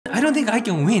don't think I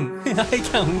can win. I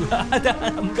can.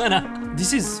 I'm gonna.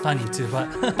 This is funny too, but.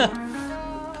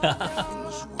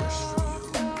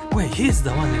 Wait, he's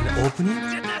the one in the opening?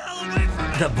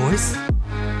 That voice?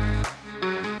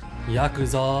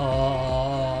 Yakuza.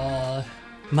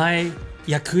 My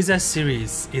Yakuza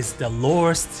series is the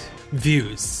lowest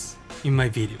views in my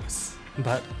videos,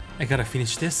 but I gotta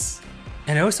finish this.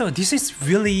 And also, this is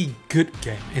really good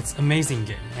game. It's amazing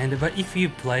game. But if you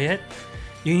play it,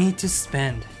 you need to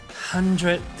spend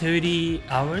 130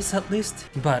 hours at least,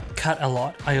 but cut a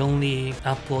lot. I only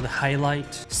upload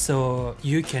highlight, so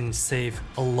you can save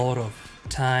a lot of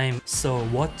time. So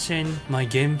watching my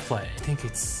gameplay, I think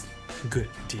it's good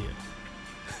deal.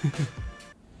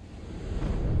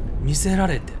 見せら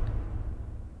れて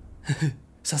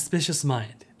Suspicious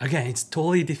Mind. Again, it's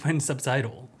totally different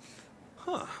subtitle.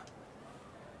 Huh.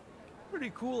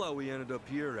 Pretty cool how we ended up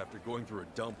here after going through a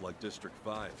dump like District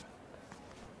 5.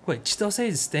 Wait, Chitose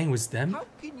is staying with them? How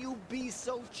can you be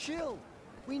so chill?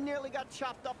 We nearly got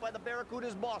chopped up by the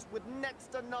Barracuda's boss with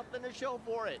next to nothing to show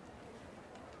for it.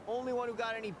 Only one who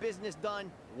got any business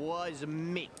done was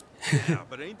me. Yeah,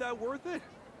 but ain't that worth it?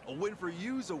 A win for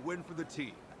you's a win for the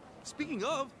team. Speaking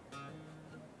of,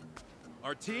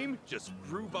 our team just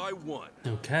grew by 1.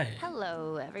 Okay.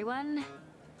 Hello, everyone.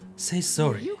 Say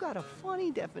sorry. You got a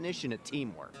funny definition of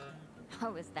teamwork.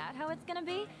 Oh, is that how it's gonna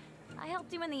be? I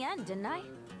helped you in the end, didn't I?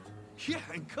 Yeah,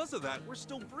 and because of that, we're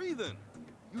still breathing.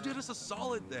 You did us a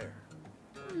solid there.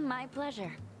 My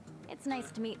pleasure. It's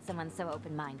nice to meet someone so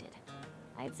open-minded.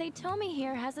 I'd say Tommy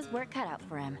here has his work cut out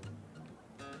for him.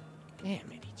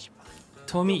 Damn it, Ichiban.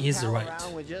 Tommy is You'll pal right.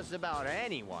 around with just about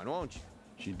anyone, won't you?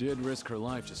 She did risk her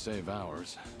life to save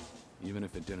ours, even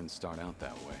if it didn't start out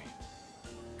that way.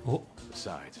 Oh,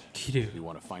 Besides, Kiryu. we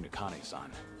want to find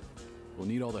Akane-san. We'll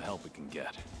need all the help we can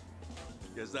get.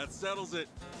 Guess that settles it.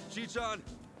 Chichan,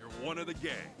 you're one of the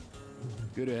gang.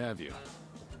 Good to have you.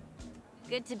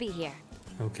 Good to be here.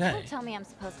 Okay. Don't tell me I'm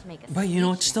supposed to make a But you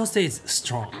know, speech. Chitose is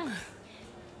strong.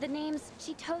 The name's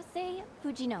Chitose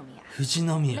Fujinomiya.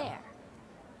 Fujinomiya. There.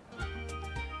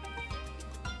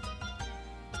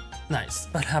 Nice,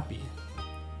 but happy.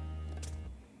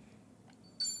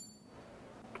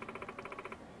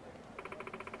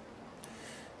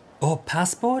 Oh,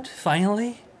 passport?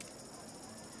 Finally?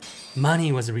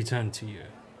 Money was returned to you.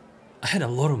 I had a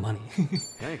lot of money.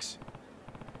 Thanks.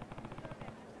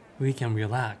 We can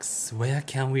relax. Where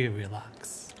can we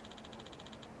relax?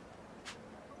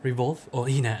 Revolve? Oh,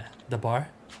 ine. The bar?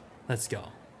 Let's go.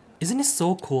 Isn't it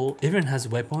so cool? Everyone has a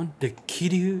weapon. The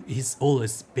Kiryu is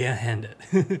always barehanded.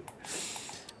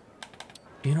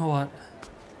 You know what?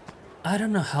 I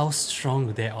don't know how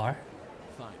strong they are.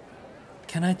 Fine.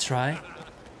 Can I try?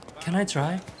 Can I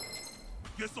try?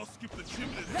 Guess I'll skip the gym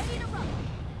today. Ready to roll.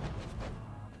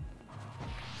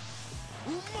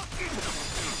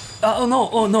 Oh no,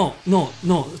 oh no,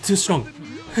 no, too strong.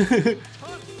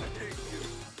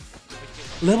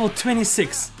 Level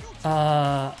 26.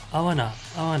 I wanna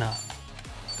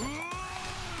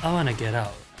get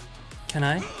out. Can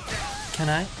I? Can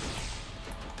I?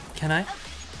 Can I?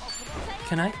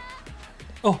 Can I?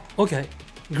 Oh, okay.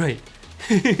 Great.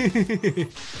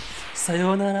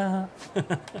 Sayonara.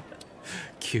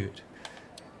 Cute.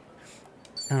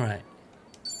 Alright.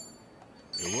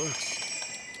 It works.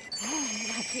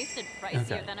 That tasted pricier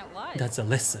Okay. than it was. That's a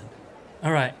lesson.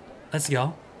 Alright, let's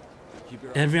go. Keep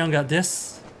your Everyone got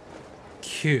this?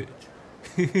 Cute.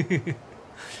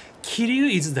 Kiryu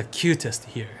is the cutest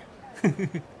here.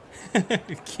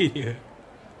 Kiryu.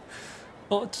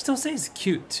 Oh, Chitose is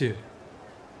cute too.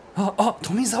 Oh,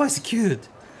 Tomizawa is cute.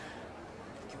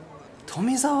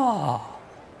 Tomizawa.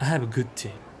 I have a good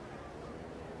team.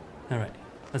 Alright,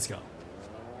 let's go.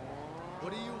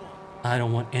 What do you want? I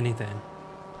don't want anything.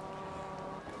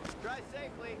 Drive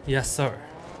safely. Yes, sir.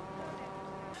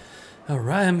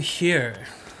 Alright, I'm here.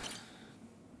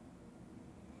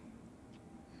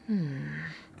 Yeah,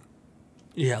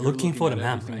 You're looking for the at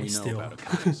map, everything right? we know Still. about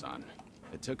Akane-san.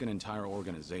 It took an entire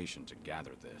organization to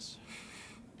gather this.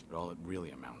 But all it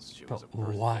really amounts to is But a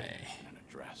birthday why? and an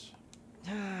address.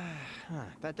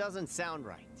 That doesn't sound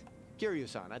right.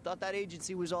 Kiryu-san, I thought that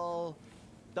agency was all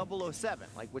 007,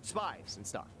 like with spies and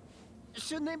stuff.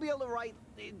 Shouldn't they be able to write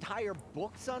entire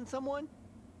books on someone?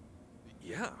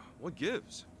 Yeah, what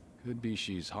gives? Could be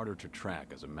she's harder to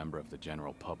track as a member of the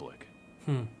general public.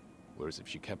 Whereas if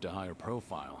she kept a higher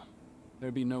profile,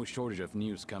 there'd be no shortage of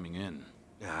news coming in.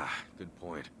 Ah, good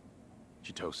point.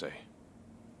 Chitose,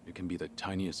 it can be the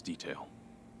tiniest detail.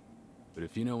 But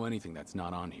if you know anything that's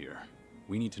not on here,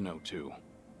 we need to know too.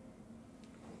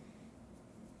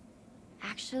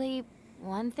 Actually,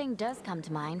 one thing does come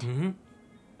to mind.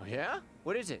 Oh, yeah?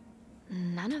 What is it?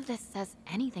 None of this says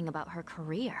anything about her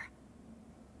career.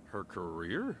 Her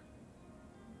career?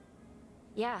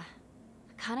 Yeah.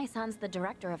 Kane-san's the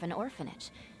director of an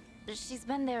orphanage. She's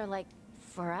been there, like,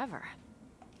 forever.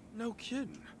 No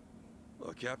kidding.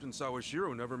 Well, Captain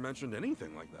Sawashiro never mentioned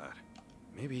anything like that.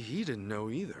 Maybe he didn't know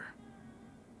either.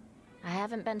 I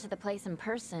haven't been to the place in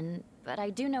person, but I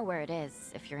do know where it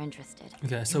is, if you're interested.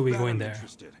 Okay, so we're going there.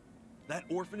 Interested. That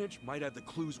orphanage might have the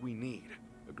clues we need.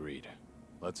 Agreed.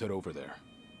 Let's head over there.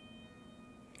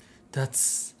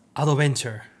 That's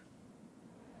adventure.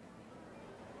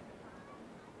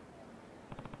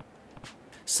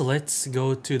 So let's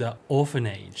go to the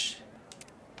orphanage.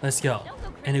 Let's go.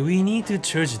 And we need to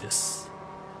charge this.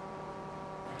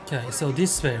 Okay, so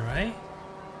this way, right?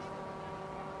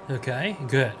 Okay,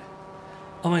 good.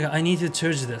 Oh my god, I need to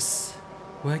charge this.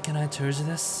 Where can I charge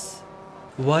this?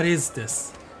 What is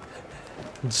this?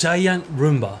 Giant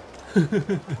Roomba.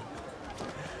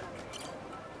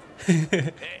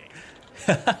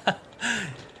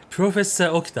 Professor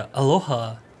Okita,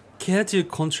 aloha. Care to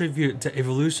contribute the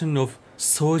evolution of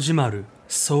Sojimaru?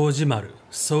 Sojimaru.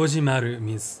 Sojimaru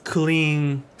means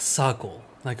clean circle,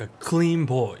 like a clean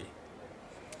boy.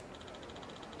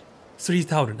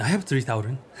 3,000. I have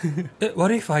 3,000.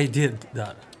 What if I did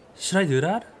that? Should I do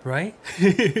that? Right?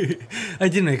 I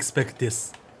didn't expect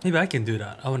this. Maybe I can do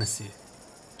that. I wanna see.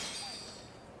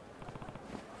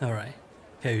 Alright.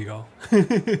 Here we go.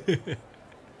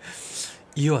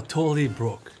 You are totally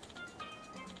broke.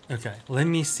 Okay, let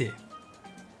me see.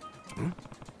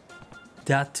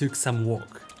 That took some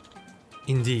work.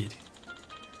 Indeed.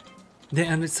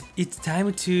 Then it's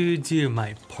time to do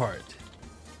my part.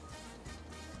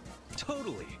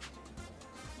 Totally.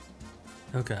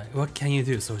 Okay, what can you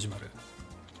do, Sojimaru?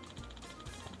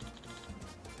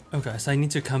 Okay, so I need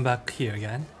to come back here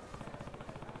again.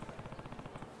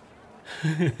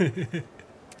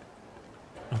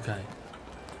 Okay.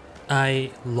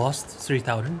 I lost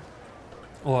 3,000.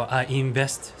 Or I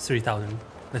invest 3,000.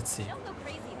 Let's see. Don't go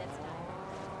crazy this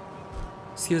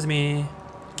time. Excuse me.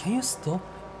 Can you stop?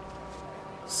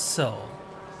 So.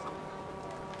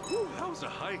 Whew, that was a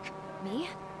hike. Me?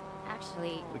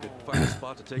 Actually, We could find a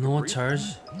spot to take a No breather. charge.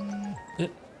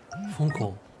 Phone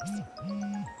call.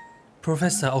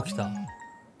 Professor Okita.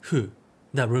 Who?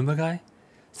 That Roomba guy?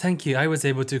 Thank you, I was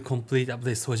able to complete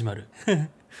update Sojimaru.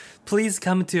 Please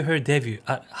come to her debut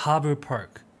at Harbor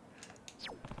Park.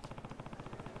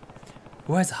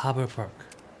 Where's Harbor Park?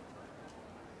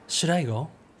 Should I go?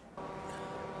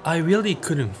 I really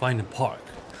couldn't find a park.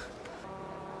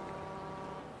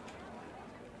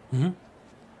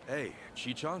 Hey,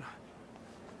 Chichan,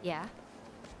 yeah?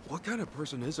 what kind of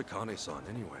person is Akane-san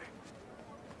anyway?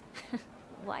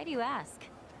 Why do you ask?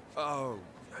 Oh,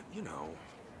 you know,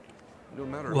 no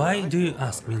matter Why what I do you feel about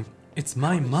ask her, me? It's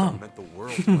my Akane-san mom. meant the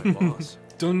world to my boss.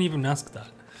 Don't even ask that.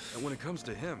 And when it comes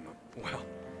to him, well,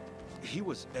 he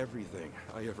was everything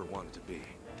I ever wanted to be.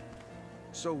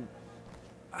 So,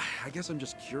 I guess I'm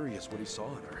just curious what he saw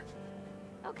in her.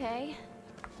 Okay.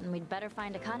 Then we'd better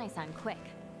find Akane-san quick.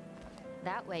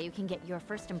 That way you can get your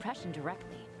first impression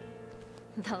directly.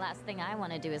 The last thing I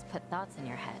want to do is put thoughts in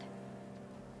your head.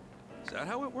 Is that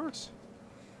how it works?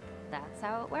 That's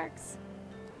how it works.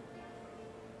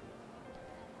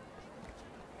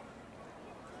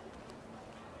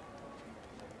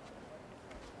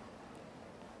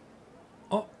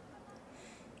 Oh.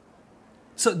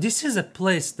 So this is a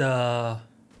place the...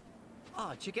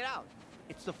 Oh, check it out.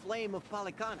 It's the Flame of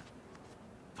Palicana.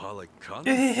 Palicana?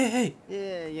 Hey.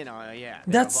 Yeah, you know, yeah.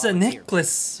 That's a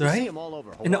necklace, You see right? 'em all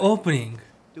over In the Hawaii, opening.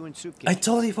 doing soup I kitchens,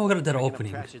 totally forgot that picking up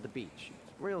opening. trash at the beach.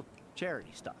 Real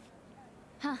charity stuff.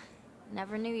 Huh.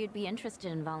 Never knew you'd be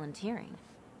interested in volunteering.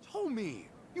 Tommy,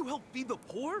 you help feed the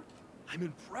poor? I'm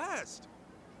impressed.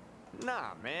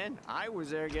 Nah, man. I was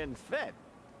there getting fed.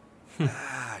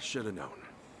 I should have known.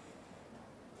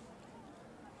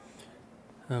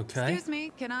 Okay. Excuse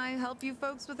me, can I help you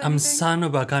folks with I'm anything? son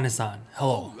of Akane-san.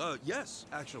 Hello. Yes,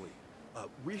 actually.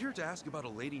 We're here to ask about a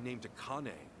lady named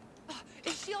Akane.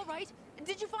 Is she all right?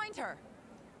 Did you find her?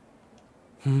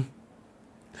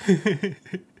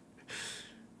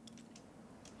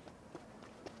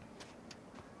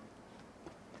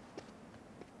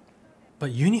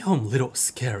 But uniform little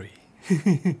scary.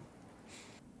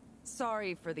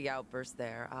 Sorry for the outburst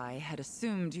there. I had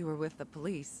assumed you were with the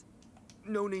police.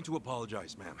 No need to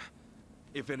apologize, ma'am.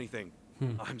 If anything,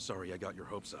 I'm sorry I got your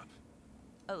hopes up.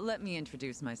 Let me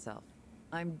introduce myself.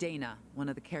 I'm Dana, one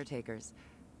of the caretakers.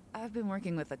 I've been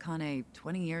working with Akane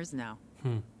 20 years now.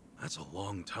 That's a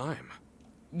long time.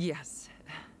 Yes.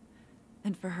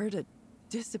 And for her to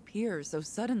disappear so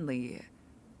suddenly,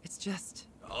 it's just...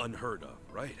 Unheard of,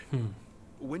 right?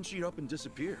 When'd she up and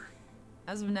disappear?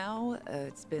 As of now,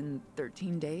 it's been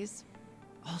 13 days.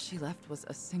 All she left was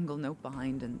a single note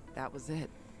behind, and that was it.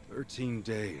 13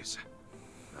 days.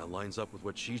 That lines up with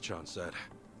what Chi-chan said.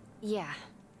 Yeah.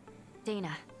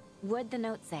 Dana, what'd the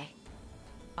note say?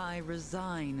 I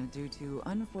resign due to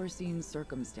unforeseen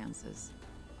circumstances.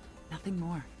 Nothing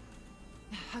more.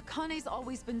 Akane's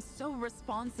always been so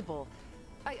responsible.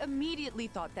 I immediately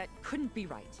thought that couldn't be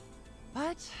right.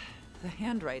 But the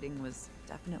handwriting was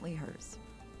definitely hers.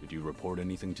 Did you report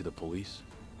anything to the police?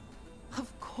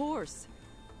 Of course.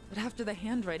 But after the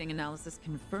handwriting analysis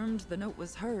confirmed the note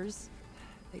was hers,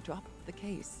 they dropped the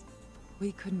case.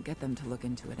 We couldn't get them to look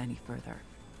into it any further.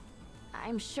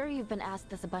 I'm sure you've been asked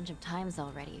this a bunch of times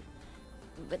already.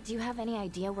 But do you have any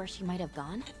idea where she might have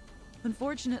gone?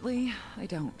 Unfortunately, I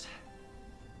don't.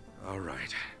 All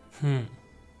right.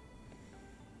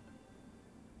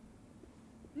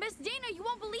 Miss Dana, you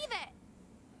won't believe it!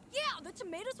 Yeah, the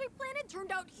tomatoes we planted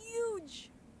turned out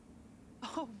huge!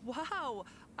 Oh, wow!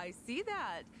 I see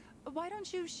that. Why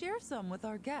don't you share some with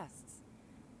our guests?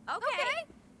 Okay.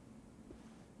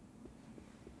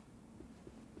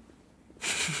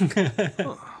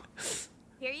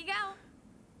 Here you go.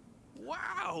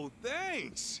 Wow,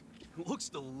 thanks! Looks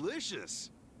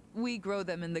delicious. We grow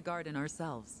them in the garden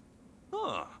ourselves.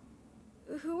 Huh.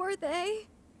 Who are they?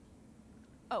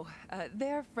 Oh,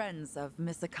 they're friends of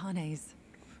Miss Akane's.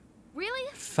 Really?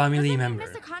 Family member.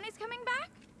 Mr. Kane's coming back?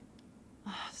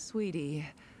 Oh, sweetie,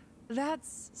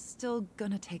 that's still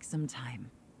gonna take some time.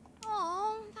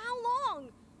 Oh, how long?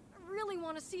 I really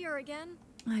want to see her again.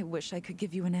 I wish I could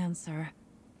give you an answer.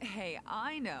 Hey,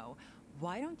 I know.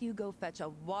 Why don't you go fetch a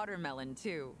watermelon,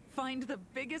 too? Find the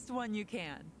biggest one you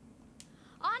can.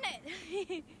 On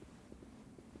it!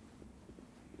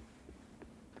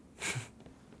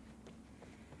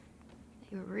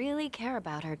 They really care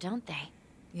about her, don't they?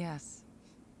 Yes.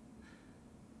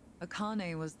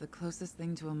 Akane was the closest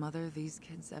thing to a mother these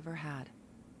kids ever had.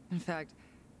 In fact,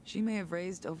 she may have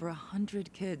raised over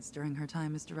 100 kids during her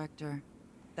time as director.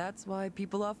 That's why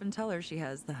people often tell her she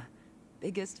has the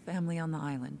biggest family on the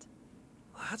island.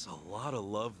 That's a lot of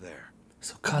love there.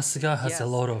 So Kasuga has a Yes.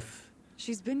 lot of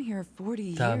She's been here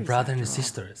 40 the years. brother and after all.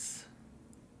 sisters.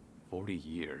 40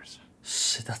 years.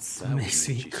 Shit, that That would makes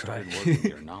mean me she cry. started working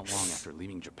here not long after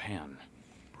leaving Japan.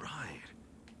 Right.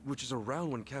 Which is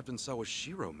around when Captain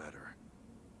Sawashiro met her.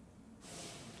 Did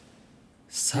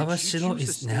she Sawashiro choose to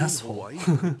is stay an in asshole. Hawaii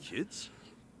for the kids?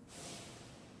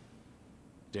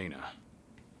 Dana,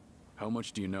 how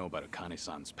much do you know about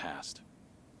Akane-san's past?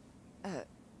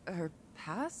 Her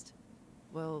past?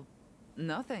 Well,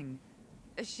 nothing.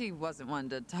 She wasn't one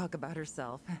to talk about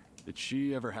herself. Did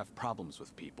she ever have problems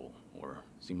with people, or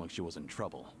seem like she was in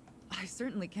trouble? I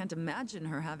certainly can't imagine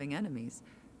her having enemies.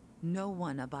 No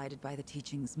one abided by the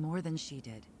teachings more than she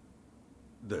did.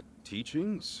 The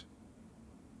teachings?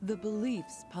 The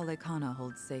beliefs Palekana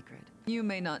holds sacred. You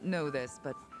may not know this,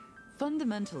 but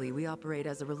fundamentally we operate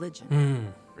as a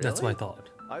religion. That's what I Really? thought.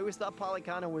 I always thought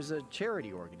Polycana was a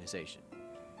charity organization.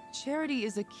 Charity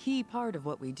is a key part of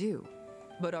what we do,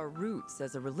 but our roots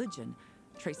as a religion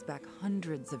trace back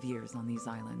hundreds of years on these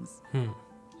islands.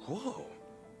 Whoa.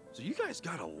 So you guys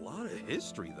got a lot of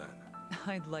history then.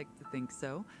 I'd like to think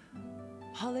so.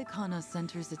 Palekana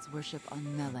centers its worship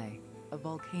on Nele, a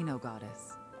volcano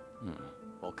goddess.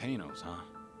 Volcanoes, huh?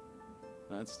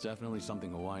 That's definitely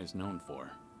something Hawaii is known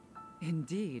for.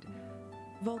 Indeed.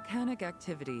 Volcanic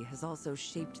activity has also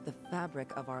shaped the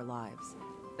fabric of our lives,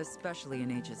 especially in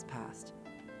ages past.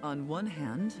 On one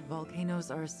hand,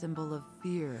 volcanoes are a symbol of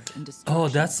fear and destruction. Oh,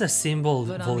 that's a symbol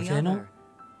But on the volcano? other,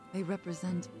 they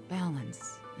represent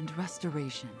balance and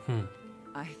restoration.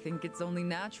 I think it's only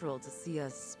natural to see a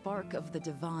spark of the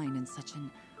divine in such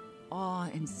an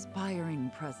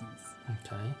awe-inspiring presence.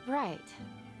 Okay. Right.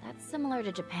 That's similar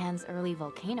to Japan's early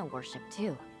volcano worship,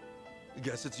 too.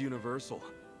 Guess it's universal.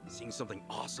 Seeing something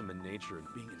awesome in nature and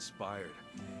being inspired.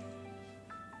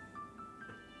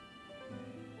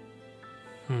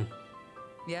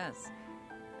 Yes,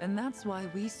 and that's why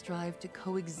we strive to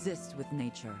coexist with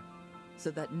nature, so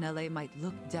that Nele might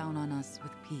look down on us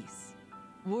with peace.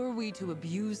 Were we to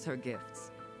abuse her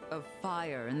gifts of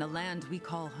fire and the land we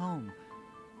call home,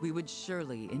 we would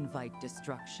surely invite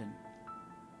destruction.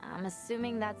 I'm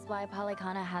assuming that's why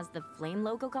Palekana has the flame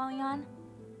logo going on?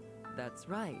 That's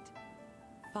right.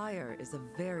 Fire is a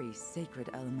very sacred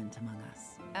element among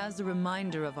us. As a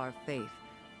reminder of our faith,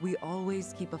 we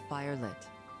always keep a fire lit,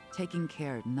 taking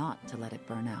care not to let it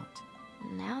burn out.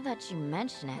 Now that you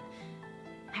mention it,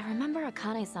 I remember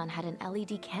Akane-san had an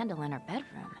LED candle in her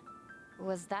bedroom.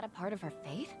 Was that a part of her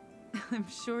faith? I'm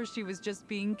sure she was just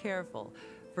being careful,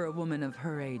 for a woman of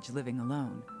her age living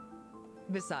alone.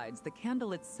 Besides, the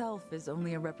candle itself is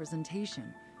only a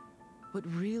representation. What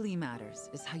really matters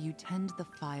is how you tend the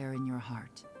fire in your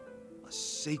heart. A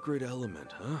sacred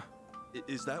element, huh?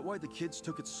 Is that why the kids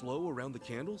took it slow around the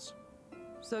candles?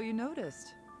 So you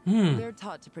noticed. They're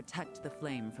taught to protect the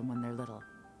flame from when they're little.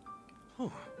 Huh.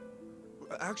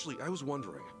 Actually, I was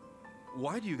wondering,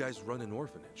 why do you guys run an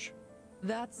orphanage?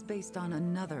 That's based on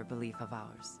another belief of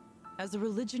ours. As a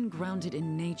religion grounded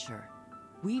in nature,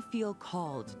 we feel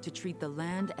called to treat the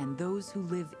land and those who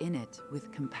live in it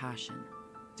with compassion.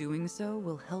 Doing so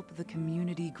will help the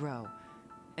community grow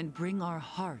and bring our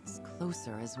hearts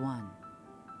closer as one.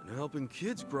 And helping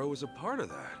kids grow is a part of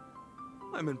that.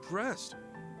 I'm impressed.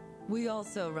 We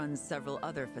also run several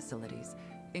other facilities,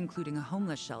 including a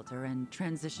homeless shelter and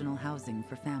transitional housing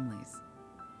for families.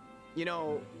 You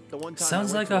know, the one time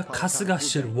Sounds like a Kasuga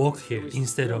should work here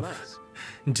instead of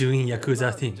doing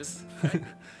Yakuza things.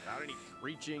 Without any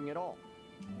preaching at all.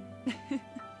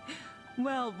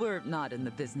 Well, we're not in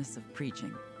the business of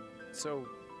preaching. So,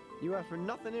 you ask for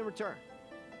nothing in return.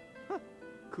 Huh.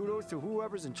 Kudos to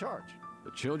whoever's in charge.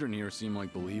 The children here seem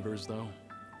like believers, though.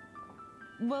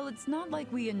 Well, it's not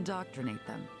like we indoctrinate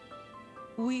them.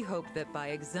 We hope that by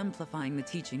exemplifying the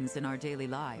teachings in our daily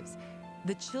lives,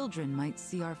 the children might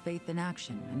see our faith in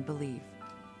action and believe.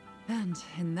 And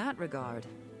in that regard,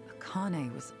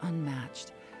 Akane was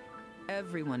unmatched.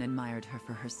 Everyone admired her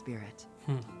for her spirit.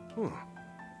 Huh.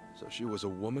 So she was a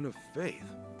woman of faith.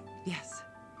 Yes.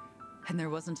 And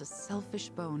there wasn't a selfish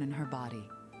bone in her body.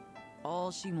 All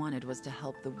she wanted was to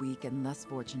help the weak and less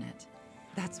fortunate.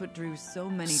 That's what drew so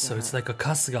many to her. So it's like a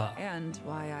Kasuga. And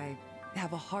why I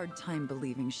have a hard time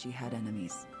believing she had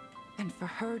enemies. And for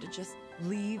her to just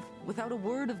leave without a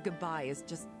word of goodbye is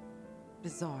just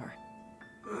bizarre.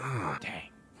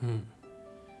 Dang.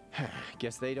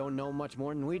 Guess they don't know much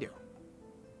more than we do.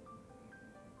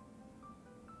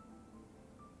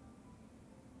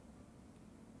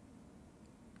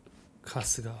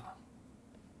 Kasuga.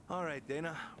 All right,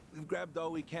 Dana. We've grabbed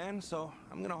all we can, so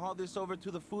I'm gonna haul this over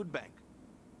to the food bank.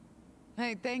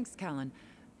 Hey, thanks, Callan.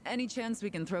 Any chance we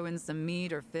can throw in some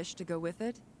meat or fish to go with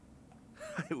it?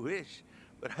 I wish,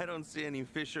 but I don't see any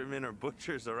fishermen or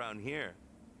butchers around here.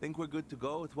 Think we're good to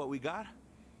go with what we got?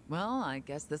 Well, I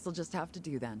guess this'll just have to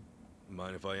do then.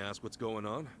 Mind if I ask what's going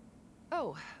on?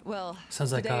 Oh, well,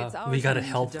 Sounds like today it's our we gotta turn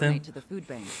help to them. donate to the food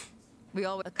bank.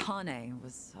 Akane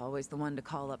was always the one to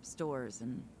call up stores,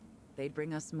 and they'd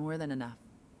bring us more than enough.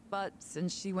 But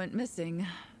since she went missing,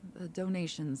 the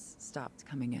donations stopped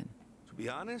coming in. To be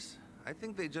honest, I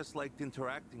think they just liked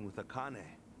interacting with Akane.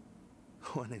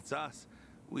 When it's us,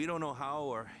 we don't know how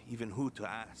or even who to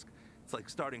ask. It's like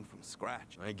starting from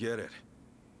scratch. I get it.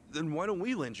 Then why don't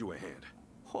we lend you a hand?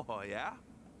 Oh, yeah?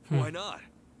 Why not?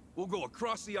 We'll go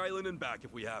across the island and back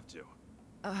if we have to.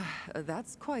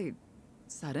 That's quite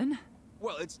sudden.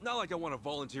 Well, it's not like I want to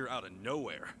volunteer out of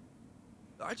nowhere.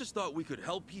 I just thought we could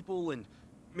help people and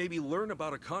maybe learn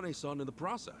about Akane-san in the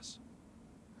process.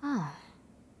 I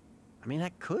mean,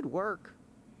 that could work.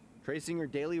 Tracing her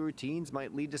daily routines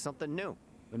might lead to something new.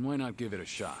 Then why not give it a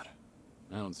shot?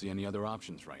 I don't see any other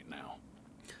options right now.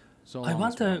 So I long as we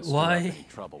wonder don't stir up why any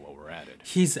trouble while we're at it.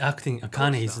 he's acting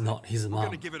Akane is not his We're mom.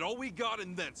 gonna give it all we got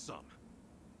and then some.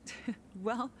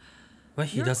 Well, Why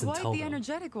he you're doesn't quite tell the them.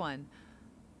 energetic one.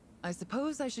 I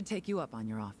suppose I should take you up on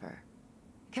your offer.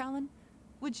 Callan,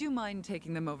 would you mind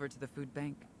taking them over to the food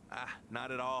bank? Ah,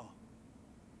 not at all.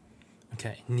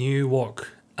 Okay, new work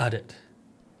added.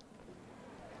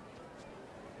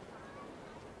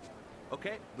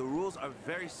 Okay, the rules are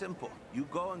very simple. You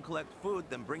go and collect food,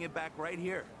 then bring it back right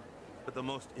here. But the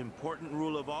most important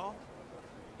rule of all,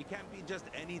 it can't be just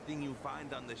anything you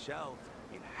find on the shelves.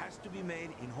 It has to be made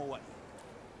in Hawaii.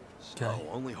 So, Okay.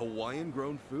 only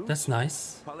Hawaiian-grown food? That's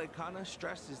nice. Palekana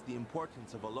stresses the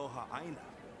importance of aloha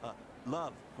aina,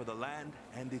 love for the land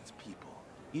and its people.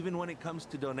 Even when it comes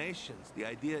to donations, the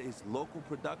idea is local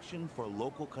production for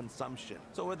local consumption.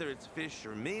 So whether it's fish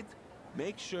or meat,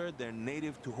 make sure they're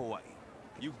native to Hawaii.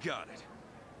 You got it.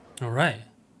 Alright.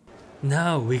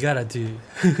 Now we gotta do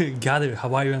gather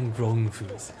Hawaiian grown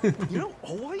foods. You know,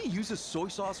 Hawaii uses soy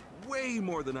sauce way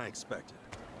more than I expected.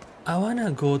 I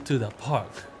wanna go to the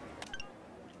park.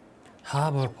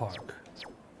 Harbor Park.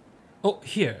 Oh,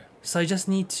 here. So I just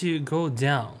need to go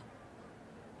down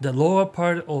the lower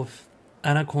part of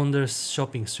Anaconda's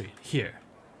shopping street here.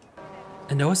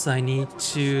 And also I need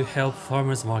to help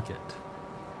farmers market.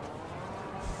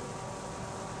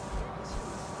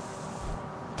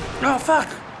 Oh fuck!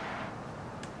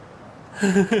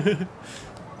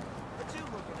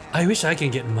 I wish I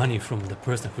can get money from the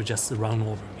person who just ran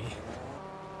over me.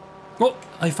 Oh,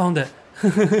 I found it.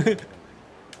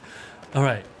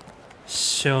 Alright.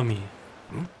 Show me.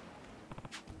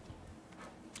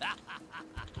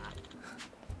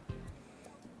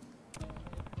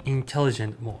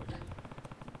 Intelligent mode.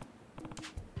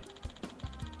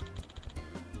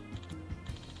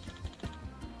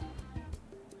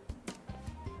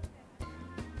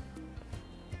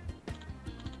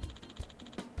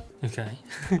 Okay.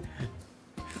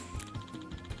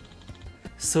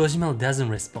 Sojimel doesn't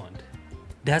respond.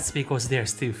 That's because they're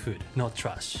still food, not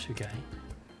trash, okay?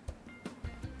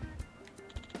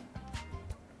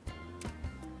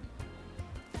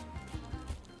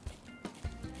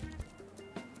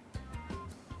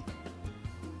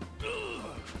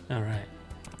 Alright.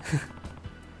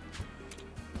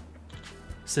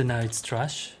 So now it's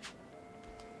trash?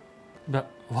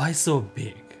 But why so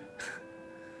big?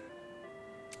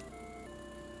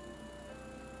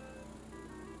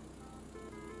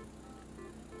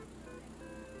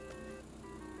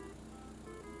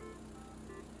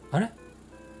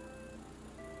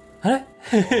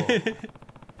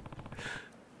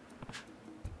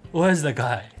 Where's the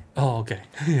guy? Oh, okay.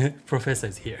 Professor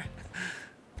is here.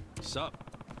 Sup?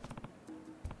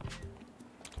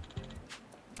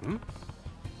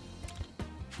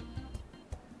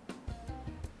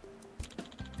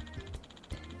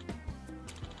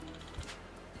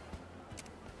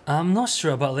 I'm not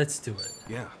sure, but let's do it.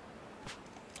 Yeah.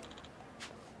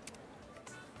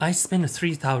 I spent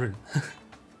 3,000.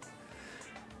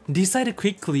 Decide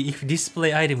quickly if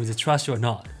display item is trash or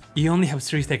not. You only have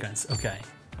 3 seconds. Okay.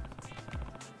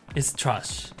 It's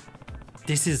trash.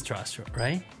 This is trash,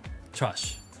 right?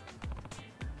 Trash.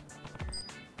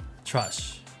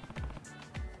 Trash.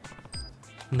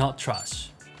 Not trash,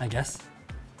 I guess.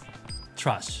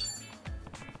 Trash.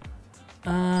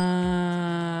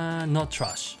 Not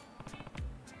trash.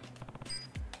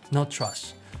 Not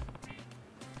trash.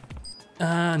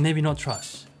 Maybe not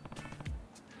trash.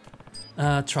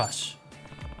 Trash.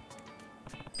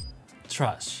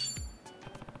 Trash.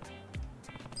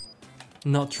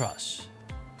 Not trash.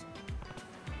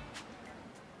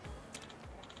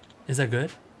 Is that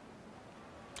good?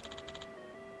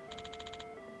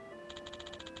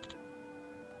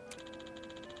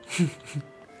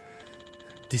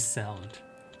 This sound.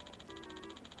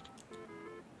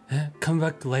 Come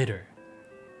back later.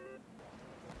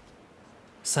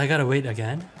 So I gotta wait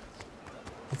again?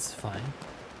 It's fine.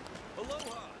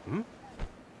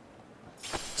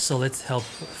 So let's help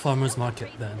farmers market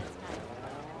then.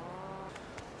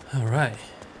 Alright.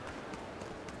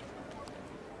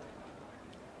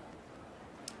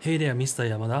 Hey there, Mr.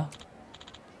 Yamada.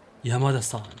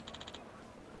 Yamada-san.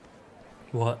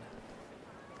 What?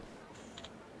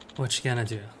 What you gonna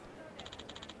do?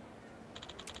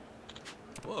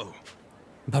 Whoa.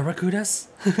 Barracudas?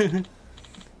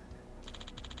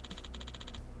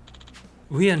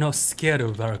 We are not scared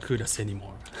of barracudas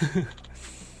anymore.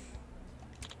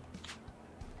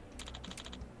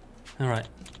 Alright.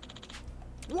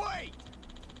 Wait!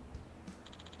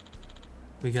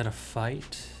 We gotta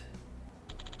fight.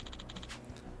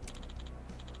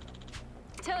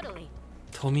 Totally.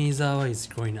 Tomizawa is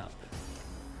growing up.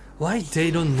 Why they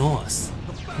don't know us?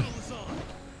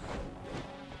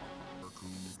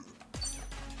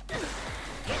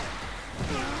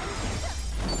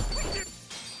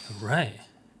 Right.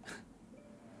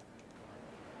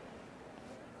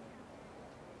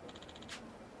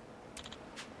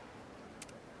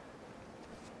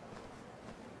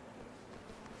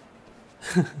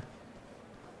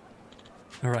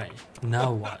 Alright,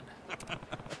 now what?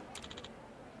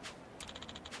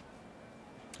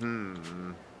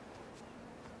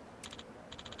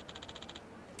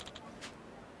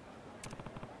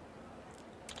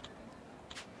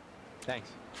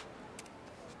 Thanks.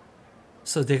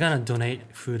 So they're gonna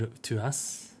donate food to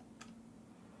us?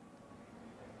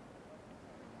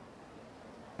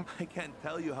 I can't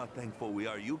tell you how thankful we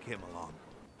are you came along.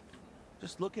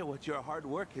 Just look at what your hard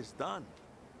work has done.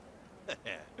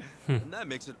 And that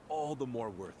makes it all the more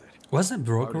worth it. Was it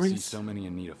Hard to see brokeries? so many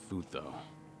in need of food, though.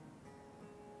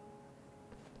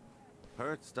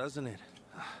 Hurts, doesn't it?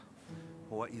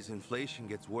 Hawaii's inflation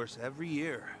gets worse every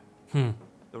year. Hmm.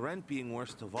 The rent being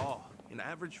worst of all. An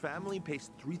average family pays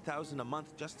 $3,000 a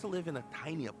month just to live in a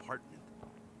tiny apartment.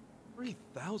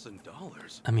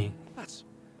 $3,000? I mean, That's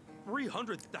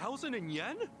 300,000 in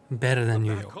yen? better than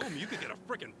New Back York. home, you could get a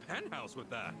freaking penthouse with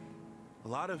that. A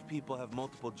lot of people have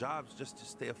multiple jobs just to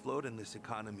stay afloat in this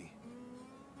economy.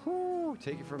 Whew,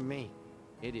 take it from me.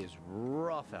 It is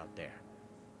rough out there.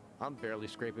 I'm barely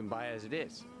scraping by as it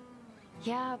is.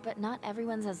 Yeah, but not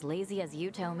everyone's as lazy as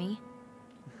you, Tomi.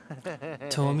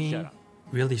 Shut Tommy, up.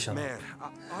 Really shallow. Man,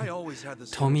 I always had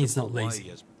this Tommy image is of not Hawaii lazy.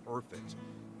 as perfect,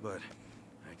 but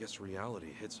I guess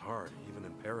reality hits hard even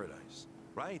in paradise.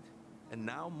 Right. And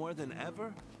now more than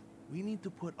ever, we need to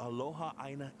put Aloha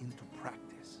Aina into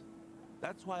practice.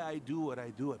 That's why I do what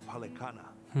I do at Palekana.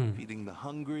 Feeding the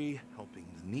hungry, helping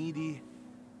the needy.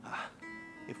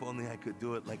 If only I could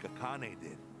do it like Akane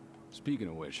did. Speaking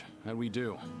of which, how'd we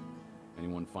do?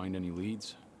 Anyone find any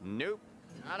leads? Nope,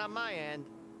 not on my end.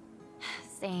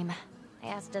 Same. I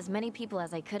asked as many people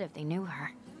as I could if they knew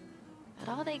her. But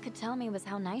all they could tell me was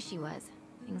how nice she was.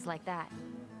 Things like that.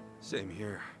 Same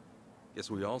here. Guess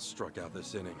we all struck out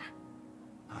this inning.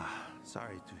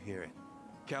 Sorry to hear it.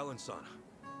 Callan-san,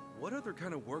 what other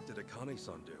kind of work did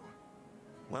Akane-san do?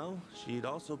 Well, she'd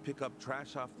also pick up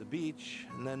trash off the beach,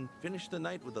 and then finish the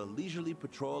night with a leisurely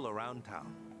patrol around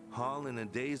town. All in a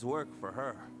day's work for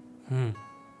her.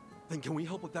 Then can we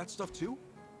help with that stuff too?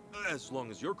 As long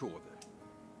as you're cool with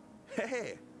it.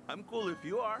 Hey, I'm cool if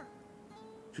you are.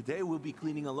 Today we'll be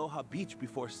cleaning Aloha Beach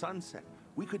before sunset.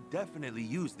 We could definitely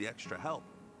use the extra help.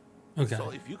 Okay.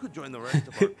 So if you could join the rest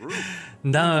of our group.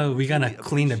 Now we're gonna really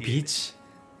clean the appreciate it. beach.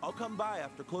 I'll come by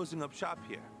after closing up shop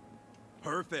here.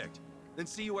 Perfect. Then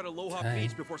see you at Aloha Okay.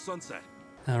 Beach before sunset.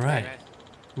 Alright.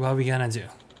 What are we gonna do?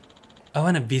 I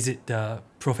wanna visit the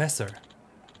professor.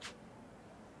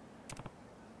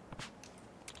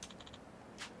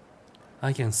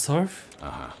 I can surf?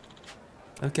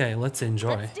 Okay, let's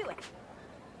enjoy. Let's do it.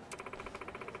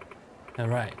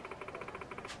 Alright.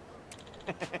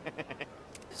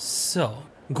 So,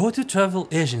 go to travel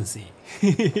agency.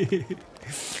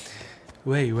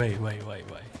 Wait.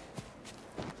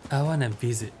 I wanna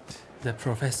visit the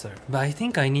professor, but I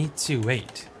think I need to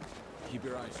wait. Keep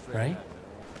your eyes straight Right?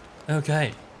 ahead.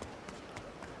 Okay.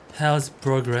 How's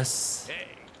progress?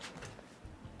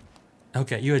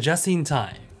 Okay, you are just in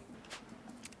time.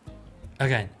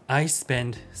 Again, I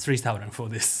spent 3,000 for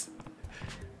this.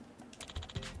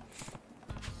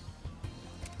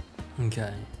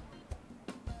 Okay.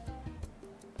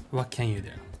 What can you do?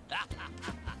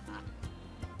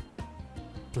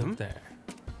 Look there.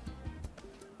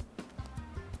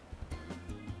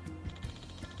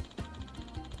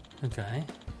 Okay.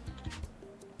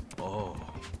 Oh.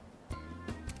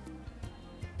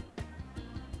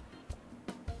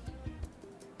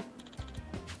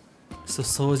 So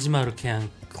Sojimaru can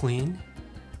clean.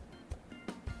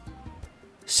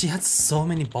 She has so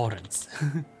many buttons.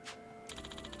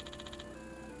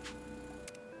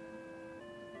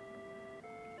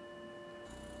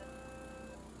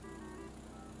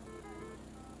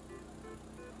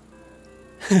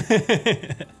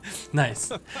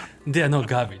 Nice. There are no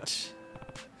garbage.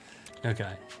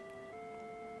 Okay.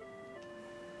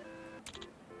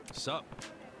 Sup?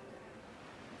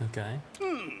 Okay.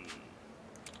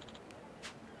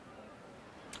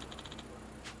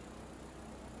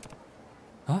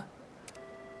 Huh?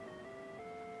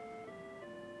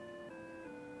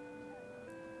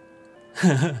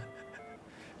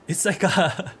 It's like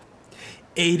a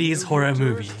 80s horror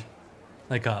movie.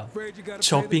 Like a Afraid you gotta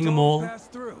shopping pay the toll mall. to pass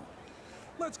through.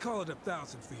 Let's call it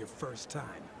 1,000 for your first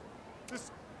time.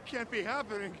 This can't be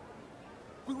happening.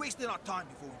 We wasted our time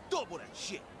before we double that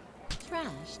shit.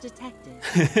 Trash detected.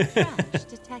 Trash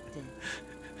detected.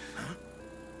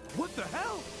 What the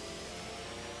hell?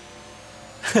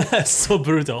 So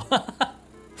brutal.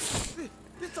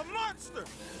 It's a monster!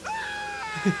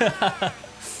 Ah!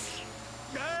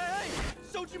 Hey!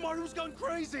 Sojimaru's gone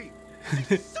crazy!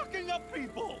 She's sucking up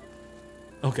people!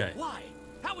 Okay, Why?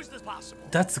 How is this possible?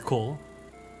 that's cool.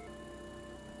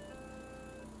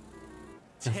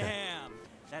 Damn,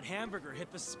 that hamburger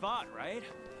hit the spot, right?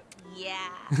 Yeah.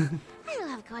 I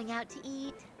love going out to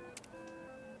eat.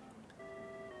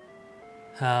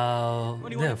 How What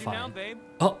do you they're want to do now, fine. babe?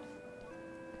 Oh.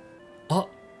 Oh.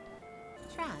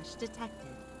 Trash detected.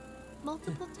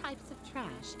 Multiple types of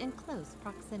trash in close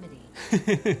proximity.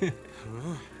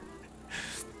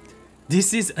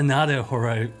 This is another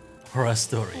horror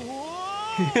story.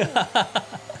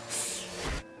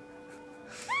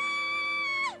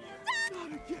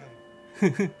 Not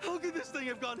again! How could this thing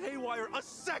have gone haywire a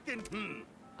second?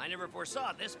 I never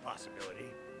foresaw this possibility.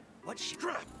 What's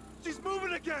crap? She's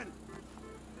moving again!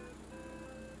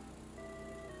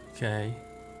 Okay.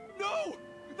 No!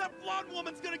 That blonde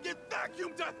woman's gonna get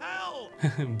vacuumed to hell!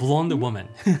 Blonde woman.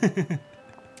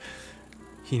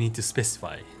 He need to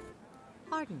specify.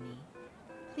 Pardon me.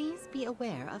 Please be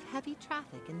aware of heavy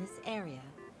traffic in this area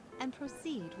and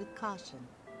proceed with caution.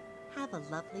 Have a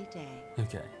lovely day.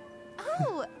 Okay.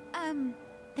 Oh,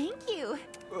 thank you.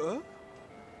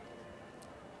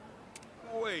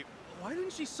 Wait, why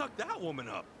didn't she suck that woman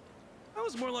up? That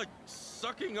was more like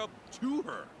sucking up to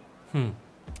her.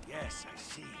 Yes, I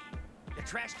see. The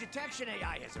trash detection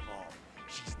AI has evolved.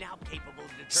 She's now capable of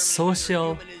determining Social-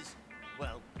 whether a human is,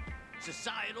 well,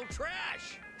 societal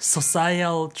trash.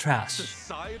 Societal trash.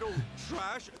 Societal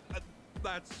trash?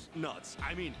 That's nuts.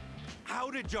 I mean, how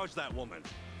to judge that woman?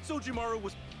 Sojimaru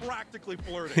was practically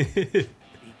flirting.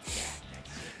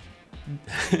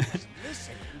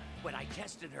 Listen, when I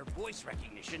tested her voice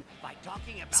recognition by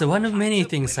talking about So one of many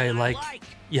things I women like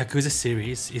Yakuza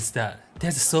series is that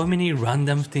there's so many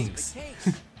random things.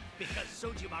 because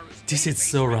Sojimaru's This is database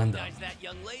so random. recognized that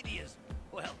young lady is,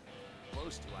 well,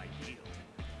 close to ideal.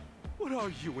 What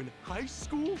are you, in high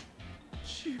school?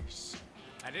 Jeez.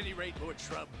 At any rate, Lord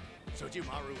Shrub,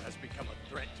 Sojimaru has become a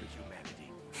threat to humanity.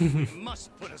 We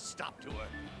must put a stop to her.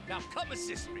 Now come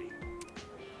assist me.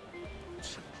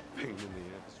 Pain in the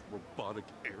ass, robotic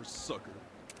air sucker.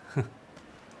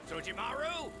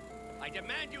 Sojimaru, I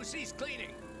demand you cease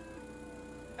cleaning.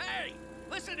 Hey,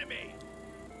 listen to me.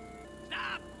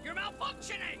 Stop! You're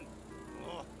malfunctioning!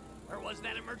 Oh, where was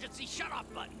that emergency shut-off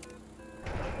button?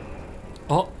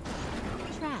 Oh.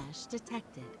 Trash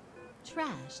detected.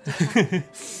 Trash detected.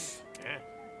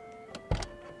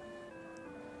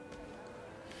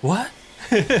 What?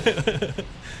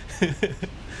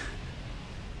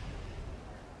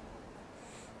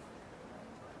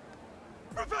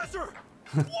 Professor!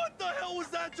 What the hell was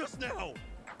that just now?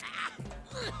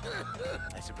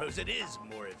 I suppose it is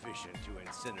more efficient to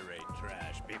incinerate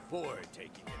trash before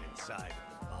taking it inside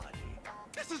of the body.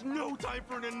 This is no time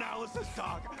for an analysis,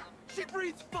 Doc. She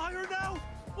breathes fire now?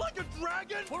 Like a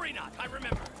dragon? Worry not, I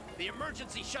remember. The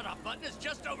emergency shut-off button is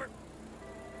just over...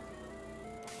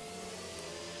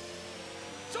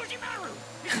 Sojimaru!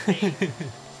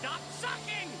 Stop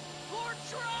sucking! Lord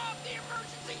Shrub, the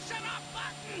emergency shut-off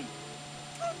button!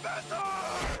 Professor!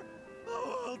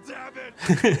 Oh, damn it!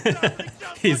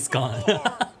 He's gone.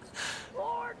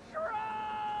 Lord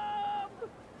Shrub!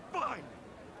 Fine.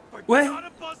 Wait,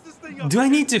 Gotta bust this thing up. do I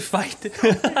need to fight?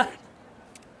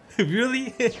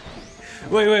 Really?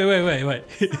 Wait.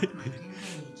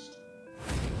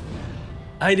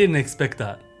 I didn't expect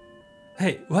that.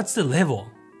 Hey, what's the level?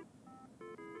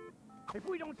 If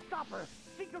we don't stop her,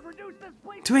 she could reduce this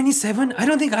place 27? I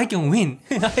don't think I can win.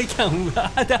 I can.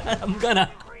 I'm gonna.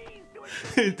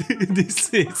 This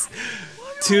is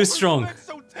too strong.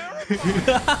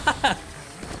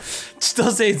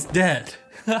 Chitose is dead.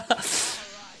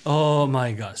 Oh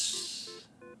my gosh.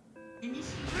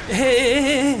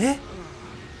 Hey.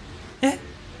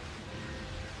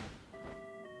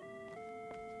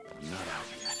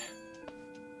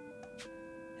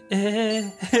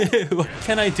 What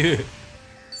can I do?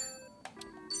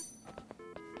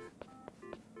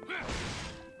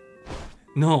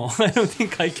 No, I don't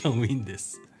think I can win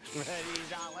this. ready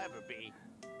as I'll ever be.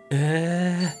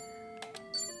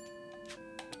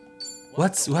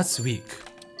 What's weak?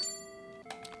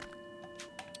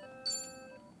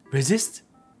 Resist?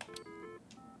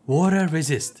 Water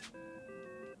resist.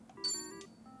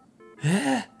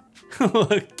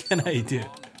 What can I do?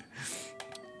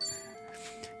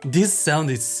 This sound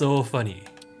is so funny.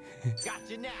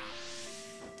 Gotcha now.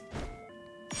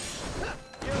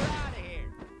 You're out of here.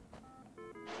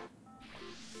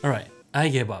 Alright, I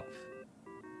gave up.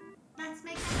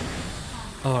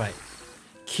 Alright,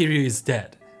 Kiryu is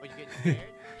dead.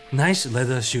 Nice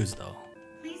leather shoes though.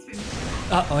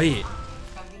 Oh yeah.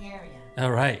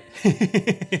 Alright.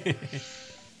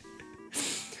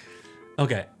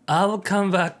 Okay, I'll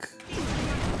come back.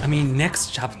 I mean,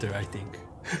 next chapter, I think.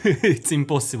 It's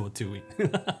impossible to win.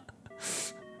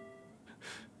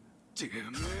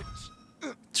 Damn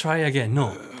it. Try again,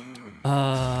 no.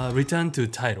 Return to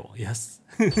title, yes.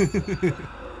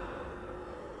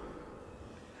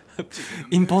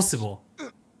 Impossible.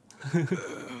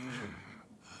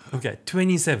 Okay,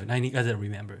 27, I gotta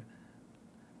remember.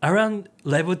 Around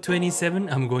level 27,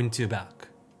 I'm going to back.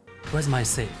 Where's my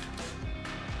save?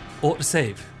 Or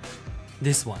save.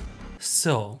 This one.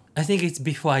 So, I think it's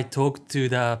before I talk to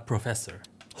the professor.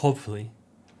 Hopefully.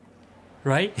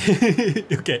 Right?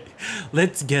 Okay,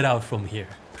 let's get out from here.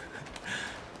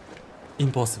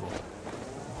 Impossible.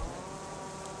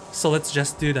 So let's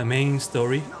just do the main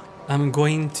story. I'm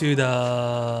going to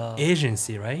the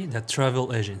agency, right? The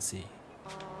travel agency.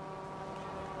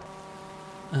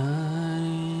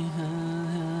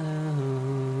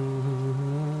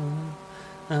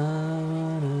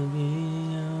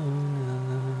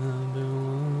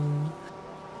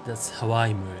 That's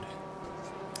Hawaii mood.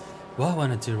 What I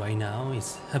want to do right now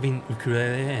is having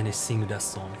ukulele and sing that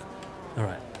song.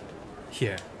 Alright,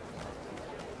 here.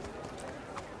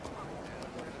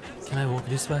 Can I walk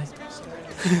this way?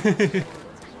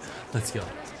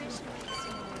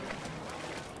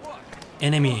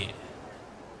 enemy.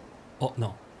 Oh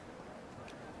no.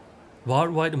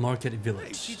 Worldwide Market Hey,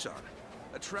 Village. Chilla,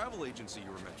 a travel agency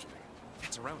you were mentioning.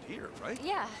 It's around here, right?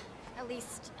 Yeah, at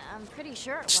least I'm pretty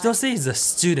sure it was. Chitose is a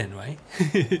student, right?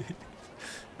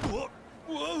 Whoa!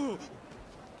 Whoa!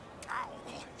 Ow!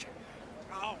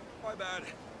 Ow! My bad.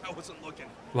 I wasn't looking.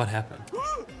 What happened?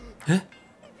 Huh?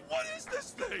 What is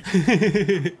this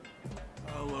thing?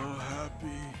 Hello,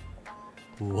 happy.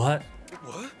 What?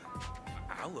 What?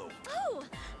 Aloe. Oh,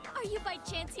 are you by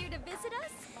chance here to visit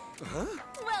us? Huh?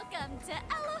 Welcome to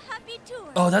Aloe Happy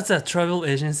Tour. Oh, that's a travel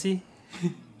agency?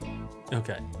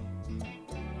 Okay.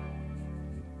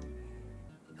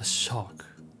 A shock.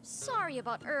 Sorry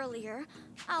about earlier.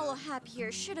 Aloe Happy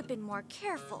here should have been more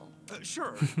careful.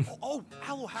 Sure. Oh,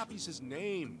 Aloe Happy's his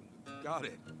name. Got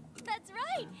it. That's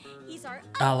right. He's our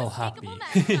Aloe Happy.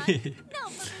 unmistakable mascot. Now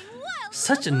for being wild.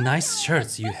 Such a nice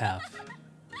shirts you have.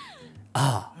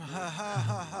 Ah.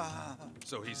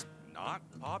 So he's not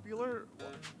popular?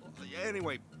 Well,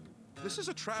 anyway, this is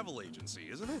a travel agency,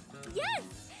 isn't it? Yes!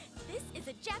 This is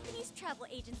a Japanese travel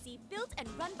agency built and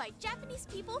run by Japanese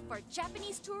people for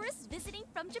Japanese tourists visiting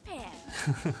from Japan.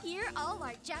 Here, all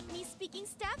our Japanese-speaking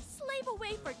staff slave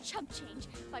away for chump change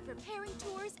by preparing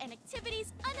tours and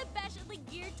activities unabashedly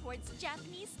geared towards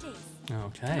Japanese taste.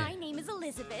 Okay. My name is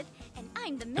Elizabeth, and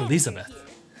I'm the manager Elizabeth.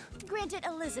 here. Granted,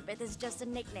 Elizabeth is just a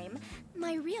nickname.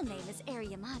 My real name is Eri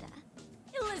Yamada.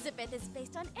 Elizabeth is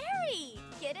based on Eri.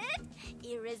 Get it?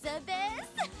 Elizabeth.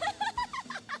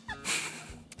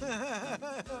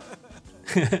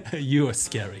 You are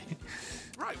scary.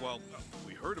 Right, well,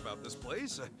 we heard about this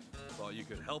place. Thought you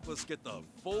could help us get the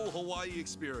full Hawaii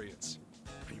experience.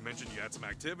 You mentioned you had some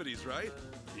activities, right?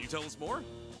 Can you tell us more?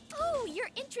 Oh, you're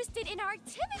interested in our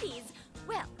activities.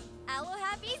 Well, Aloe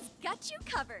Happy's got you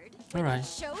covered. All right.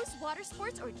 Shows, water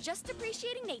sports, or just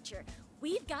appreciating nature,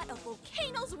 we've got a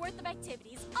volcano's worth of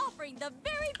activities offering the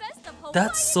very best of Hawaii.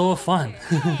 That's so fun.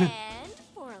 And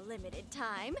for a limited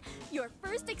time, your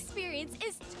first experience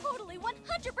is totally 100%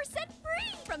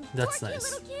 free. From That's dorky nice.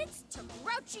 little kids to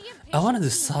grouchy impatient I want to do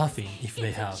teens. surfing if they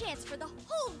It's have. a chance for the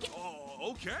whole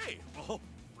Oh, okay. Well,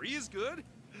 free is good.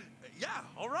 Yeah,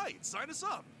 all right. Sign us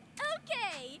up.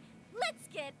 Okay, let's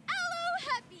get Aloe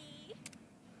Happy.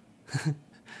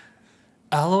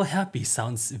 Aloe Happy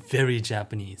sounds very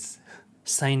Japanese.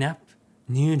 Sign up,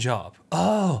 new job.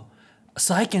 Oh,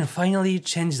 so I can finally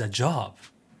change the job.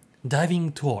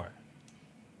 Diving tour.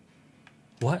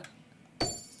 What?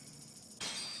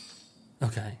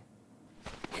 Okay.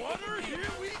 Water, here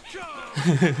we come!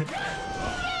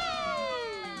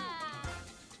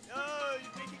 Oh, you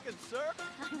think you can surf?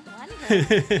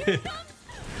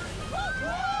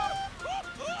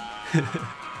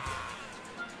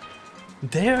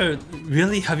 They're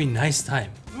really having nice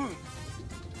time.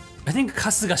 I think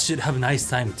Kasuga should have a nice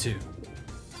time too.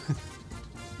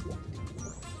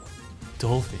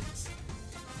 Dolphins.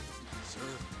 Sir,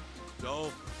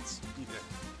 dolphins. Yeah.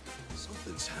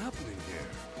 Something's happening here.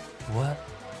 What?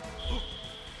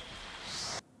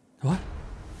 What?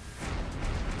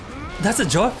 That's a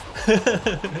job?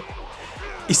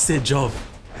 It's a job.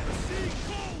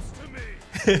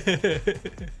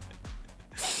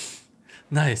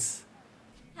 Nice.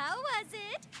 How was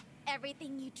it?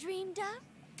 Everything you dreamed of?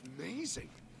 Amazing.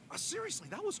 Seriously,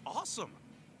 that was awesome.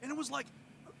 And it was like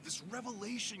this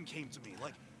revelation came to me.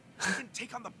 Like, I can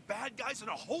take on the bad guys in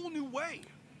a whole new way.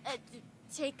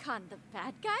 Take on the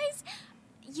bad guys?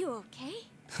 You okay?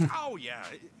 Oh yeah,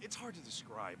 it's hard to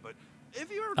describe, but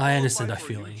if you're I understand that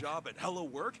for a new feeling. job at Hello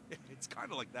Work, it's kind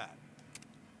of like that.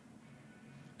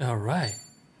 All right.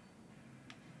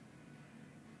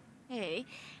 Hey,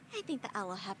 I think the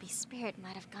Aloe Happy spirit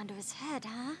might have gone to his head,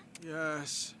 huh?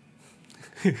 Yes.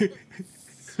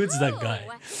 Who's that guy?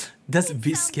 That's a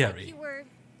bit Sounds scary. Like you were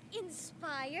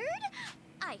inspired?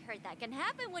 I heard that can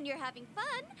happen when you're having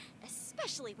fun,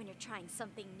 especially when you're trying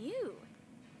something new.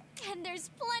 And there's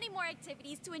plenty more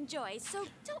activities to enjoy, so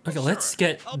don't Okay, let's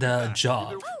get the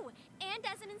job. Oh, and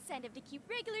as an incentive to keep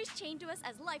regulars chained to us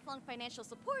as lifelong financial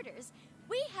supporters,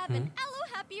 we have an Aloe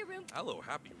Happy room. Hello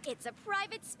Happy. It's a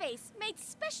private space made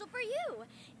special for you.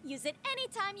 Use it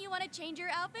anytime you want to change your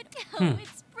outfit. Oh,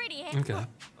 it's pretty handy. Okay.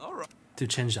 All right. To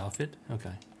change outfit?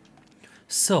 Okay.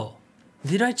 So,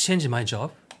 did I change my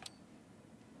job?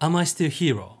 Am I still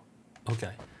hero?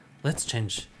 Okay, let's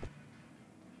change.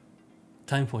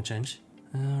 Time for change.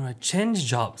 Alright, change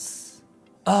jobs.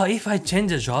 Oh, if I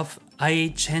change the job,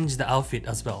 I change the outfit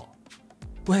as well.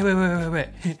 Wait.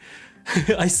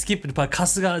 I skipped, but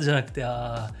Kasuga じゃなくて、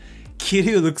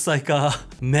Kiryu looks like a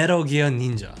Metal Gear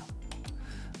Ninja.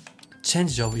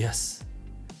 Change job, yes.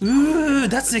 Ooh,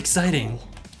 that's exciting.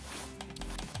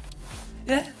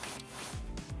 Yeah.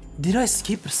 Did I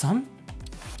skip some?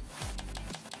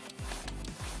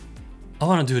 I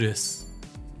wanna do this.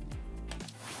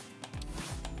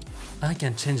 I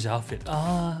can change the outfit.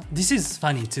 This is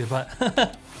funny too, but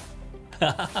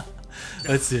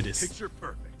let's do this. Picture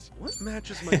perfect. What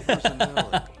matches my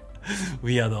personality?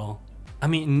 Weirdo. I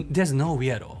mean, there's no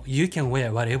weirdo. You can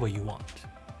wear whatever you want.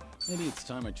 Maybe it's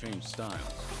time I change styles.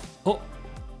 Oh,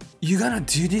 you gonna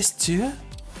do this too?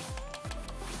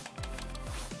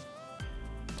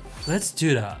 Let's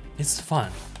do that. It's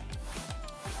fun.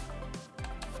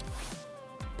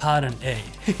 Pardon A.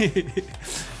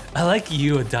 I like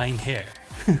your dyeing hair.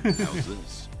 How's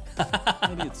this?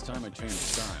 Maybe it's time I change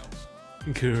styles.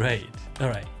 Great.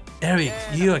 Alright. Eric,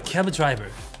 you're a cab driver.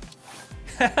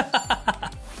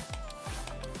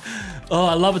 Oh,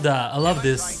 I love that. I love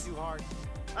this.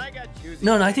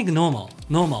 No, I think normal.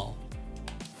 Normal.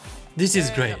 This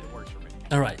is great.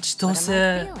 Alright,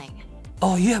 Chitose.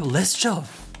 Oh, you have less job.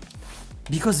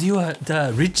 Because you are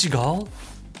the rich girl.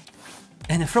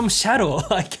 And from shadow,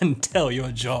 I can tell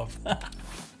your job.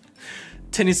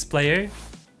 Tennis player.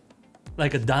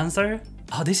 Like a dancer.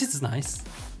 Oh, this is nice.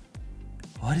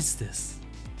 What is this?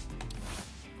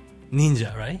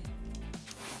 Ninja, right?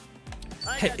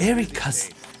 Hey, Eric has...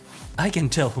 I can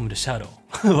tell from the shadow.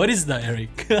 What is that,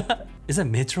 Eric? Is that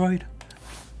Metroid?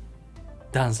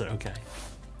 Dancer, okay.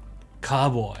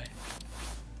 Cowboy.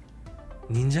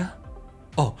 Ninja?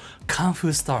 Oh, Kung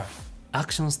Fu star.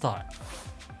 Action star.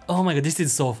 Oh my god, this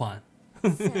is so fun. So,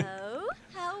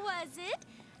 how was it?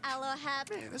 Aloha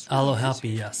Happy? Aloha Happy,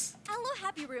 yes. Aloha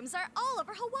Happy rooms are all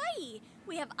over Hawaii.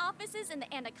 We have offices in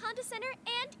the Anaconda Center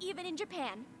and even in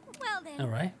Japan. Well then,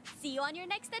 Alright. see you on your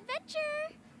next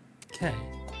adventure. Okay.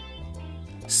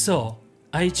 So,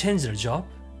 I changed the job.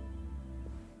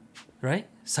 Right?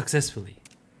 Successfully.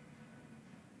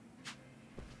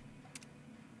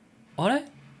 Alright?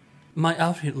 My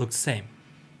outfit looks same.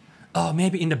 Oh,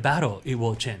 maybe in the battle it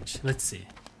will change. Let's see.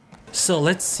 So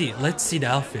let's see the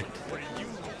outfit.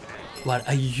 What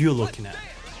are you looking at?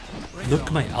 Look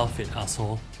at my outfit,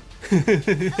 asshole.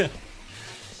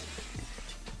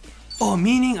 Oh,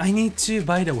 meaning I need to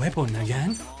buy the weapon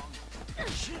again?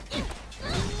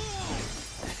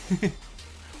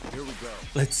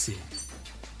 Let's see.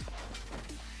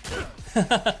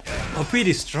 Oh,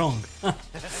 pretty strong.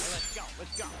 Let's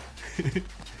go.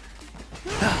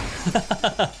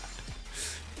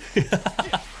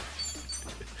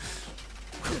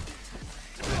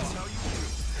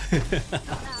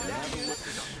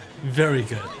 Very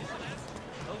good.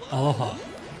 Aloha.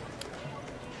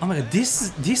 Oh my god,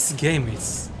 this game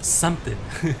is something.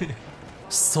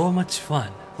 So much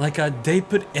fun. Like they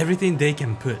put everything they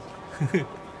can put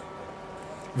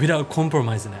without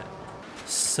compromising it.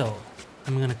 So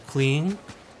I'm gonna clean.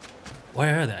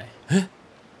 Where are they? Huh?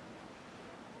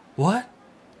 What?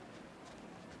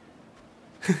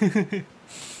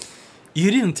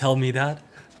 You didn't tell me that.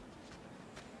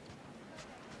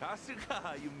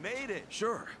 Kasuga, you made it.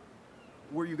 Sure.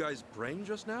 Were you guys praying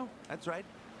just now? That's right.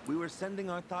 We were sending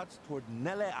our thoughts toward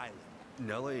Nele Island.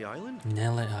 Nele Island?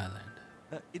 Nele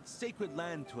Island. It's sacred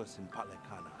land to us in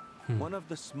Palekana. One of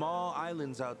the small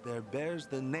islands out there bears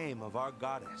the name of our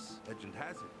goddess. Legend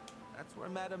has it. That's where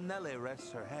Madame Nele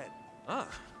rests her head. Ah,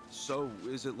 so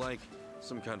is it like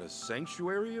some kind of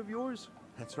sanctuary of yours?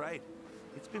 That's right.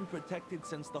 It's been protected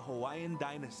since the Hawaiian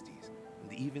dynasties,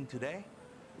 and even today,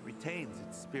 it retains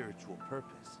its spiritual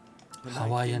purpose. When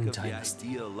Hawaiian I think of dynasty.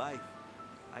 the ideal life,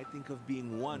 I think of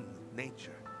being one with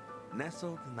nature,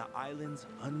 nestled in the island's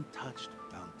untouched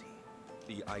bounty.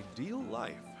 The ideal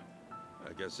life?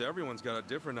 I guess everyone's got a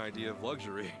different idea of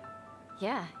luxury.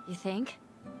 Yeah, you think?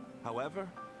 However,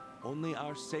 only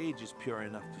our sage is pure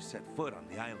enough to set foot on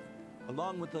the island,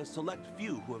 along with a select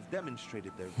few who have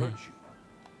demonstrated their virtue.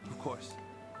 Of course,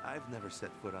 I've never set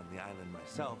foot on the island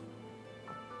myself,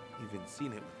 even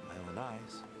seen it with my own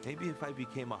eyes. Maybe if I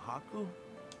became a Haku,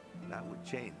 that would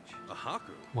change. A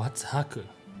Haku? What's Haku?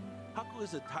 Haku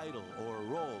is a title or a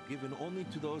role given only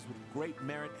to those with great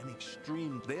merit and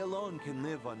extreme. They alone can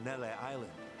live on Nele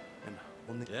Island, and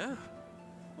only... Yeah?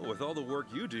 Well, with all the work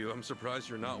you do, I'm surprised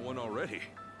you're not one already.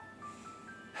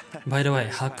 By the way,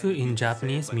 Haku in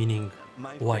Japanese meaning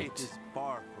my white. faith is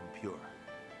far from pure.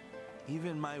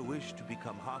 Even my wish to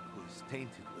become Haku is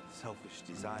tainted with selfish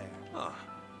desire. Ah,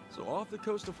 so off the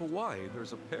coast of Hawaii,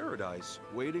 there's a paradise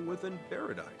waiting within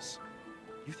paradise.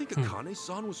 You think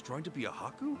Akane-san was trying to be a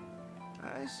Haku?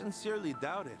 I sincerely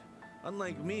doubt it.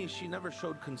 Unlike me, she never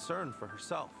showed concern for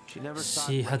herself. She never sought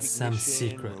She had some recognition,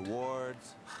 secret.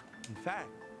 rewards. In fact...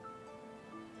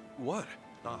 What?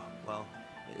 Oh, well,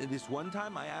 this one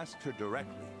time I asked her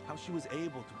directly how she was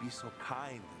able to be so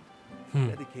kind and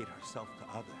dedicate herself to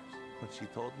others. what she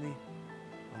told me,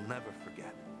 I'll never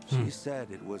forget. She said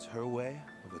it was her way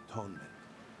of atonement.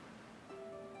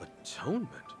 Atonement?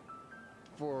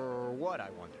 For what, I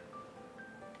wonder?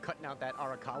 Cutting out that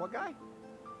Arakawa guy?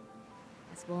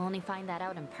 Guess we'll only find that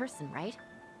out in person, right?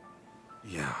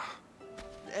 Yeah.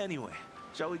 Anyway,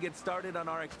 shall we get started on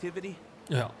our activity?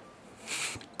 Yeah.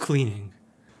 Cleaning.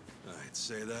 I'd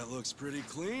say that looks pretty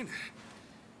clean.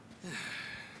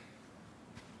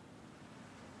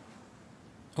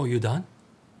 Oh, you done?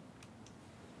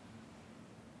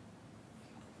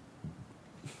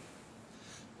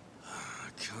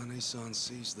 Kane-san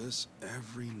sees this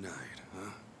every night, huh?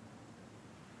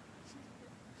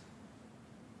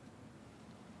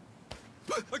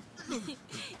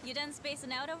 You done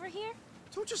spacing out over here?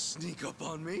 Don't just sneak up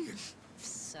on me.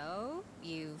 So,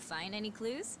 you find any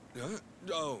clues?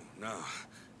 Oh, no.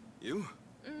 You?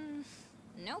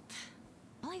 Nope.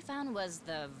 All I found was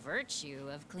the virtue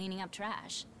of cleaning up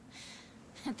trash.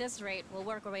 At this rate, we'll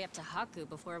work our way up to Haku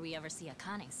before we ever see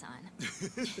Akane-san.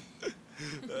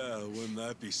 Wouldn't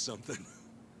that be something?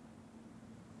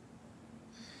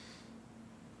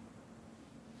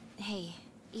 Hey,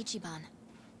 Ichiban.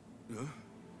 Huh?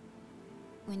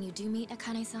 When you do meet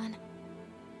Akane-san,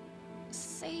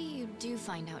 say you do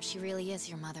find out she really is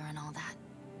your mother and all that.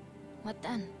 What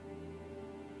then?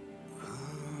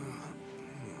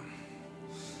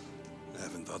 I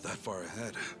haven't thought that far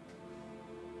ahead.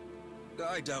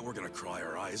 I doubt we're gonna cry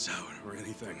our eyes out or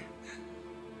anything.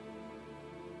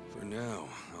 For now,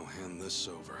 I'll hand this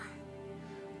over.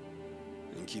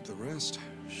 And keep the rest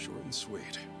short and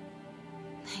sweet.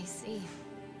 I see.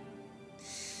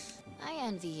 I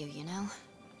envy you, you know?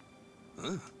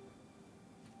 Huh?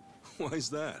 Why's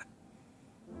that?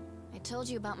 I told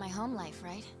you about my home life,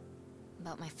 right?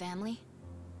 About my family?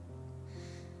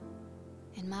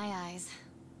 In my eyes,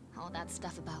 all that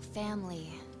stuff about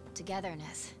family,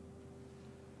 togetherness,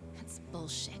 it's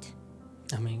bullshit.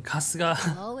 I mean, You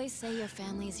Kasuga always say your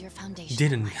family is your foundation.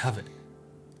 didn't have it.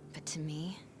 But to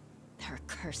me, they're a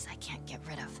curse I can't get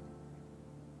rid of.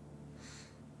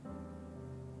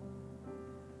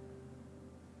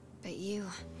 But you...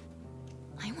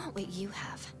 I want what you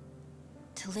have.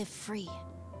 To live free.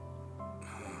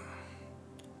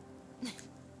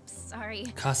 Sorry.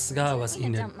 Kasuga was I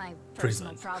didn't in a dump my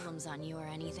personal prison. problems on you or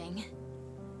anything.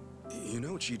 You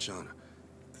know, Chi-chan,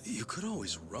 you could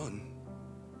always run.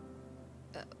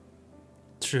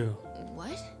 True.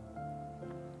 What?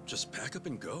 Just pack up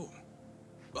and go.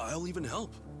 I'll even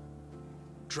help.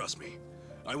 Trust me,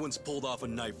 I once pulled off a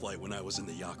night flight when I was in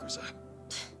the Yakuza.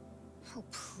 Oh,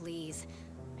 please.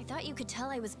 I thought you could tell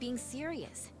I was being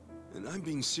serious. And I'm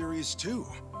being serious too.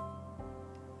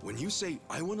 When you say,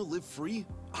 I want to live free,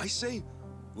 I say,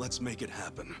 let's make it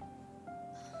happen.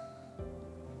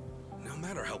 No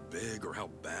matter how big or how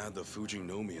bad the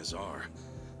Fujinomias are,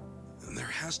 there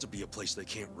has to be a place they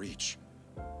can't reach.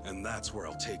 And that's where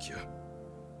I'll take you.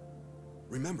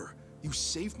 Remember, you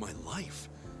saved my life.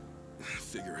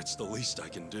 Figure it's the least I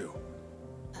can do.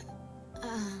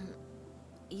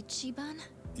 Ichiban?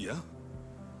 Yeah?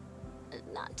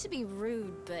 Not to be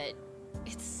rude, but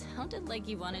it sounded like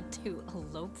you wanted to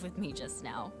elope with me just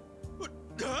now.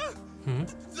 Huh?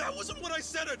 That wasn't what I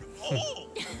said at all!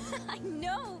 I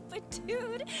know, but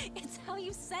dude, it's how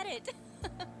you said it.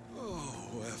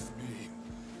 Oh, F me.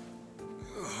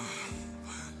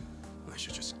 I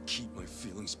should just keep my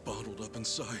feelings bottled up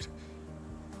inside.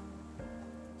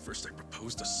 First I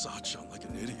proposed to Sachan like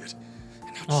an idiot,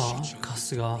 and now Chi-chan got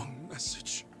the wrong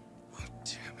message. Oh,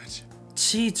 damn it.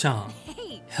 Chi-chan,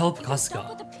 Hey, help you can stop Kasuga.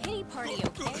 with the pity party,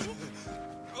 okay?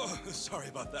 Oh, sorry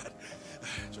about that.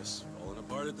 Just falling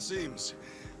apart at the seams.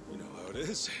 You know how it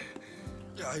is.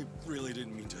 I really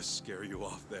didn't mean to scare you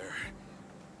off there.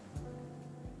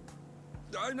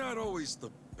 I'm not always the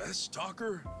best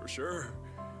talker, for sure.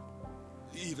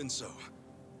 Even so,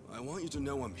 I want you to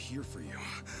know I'm here for you.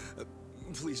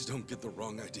 Please don't get the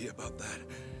wrong idea about that.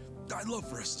 I'd love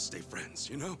for us to stay friends,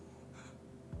 you know?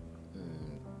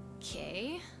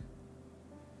 Okay.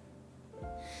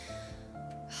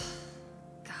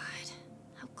 God,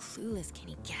 how clueless can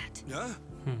he get? Yeah?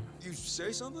 You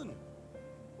say something?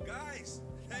 Guys,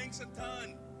 thanks a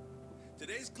ton.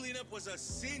 Today's cleanup was a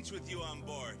cinch with you on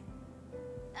board.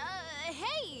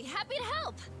 Hey, happy to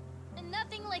help.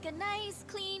 Nothing like a nice,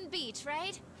 clean beach,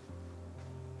 right?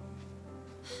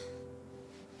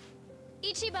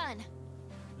 Ichiban,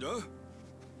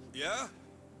 Yeah?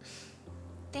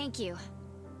 thank you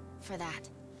for that.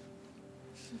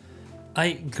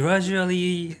 I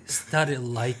gradually started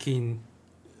liking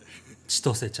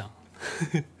Chitose-chan.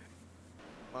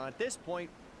 Well, at this point,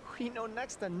 we know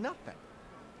next to nothing.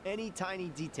 Any tiny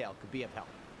detail could be of help.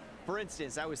 For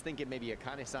instance, I was thinking maybe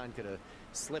Akane-san could have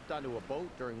slipped onto a boat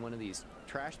during one of these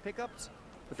trash pickups,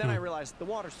 but then I realized the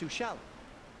water's too shallow.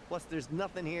 Plus, there's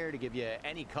nothing here to give you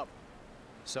any cover.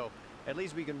 So, at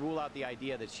least we can rule out the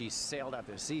idea that she sailed out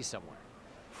to sea somewhere.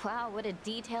 Wow, what a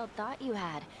detailed thought you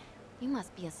had. You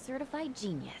must be a certified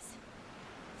genius.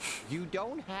 You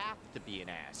don't have to be an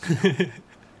ass.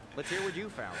 Let's hear what you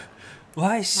found.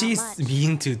 Why she's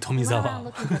mean to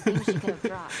Tomizawa?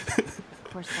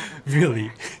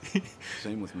 Really?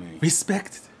 Same with me.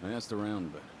 Respect. I asked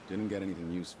around, but didn't get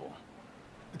anything useful.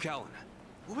 Callan,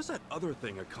 what was that other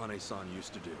thing Akane-san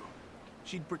used to do?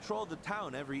 She'd patrol the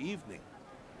town every evening.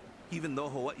 Even though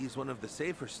Hawaii's one of the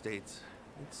safer states,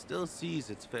 it still sees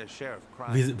its fair share of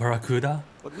crime. With Barracuda?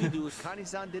 What we do is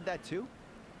Akane-san did that too?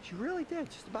 She really did,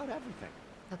 just about everything.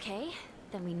 Okay,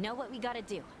 then we know what we gotta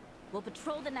do. We'll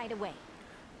patrol the night away.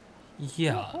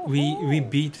 Yeah, we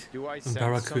beat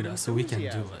Barracuda, so we can do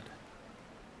it.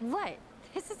 What?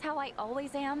 This is how I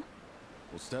always am?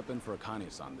 We'll step in for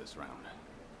Akane-san this round.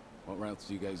 What routes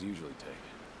do you guys usually take?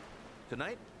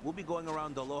 Tonight, we'll be going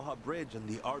around Aloha Bridge and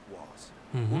the art walls.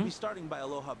 We'll be starting by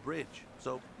Aloha Bridge,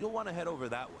 so you'll want to head over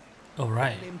that way.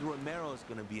 Alright. A guy named Romero is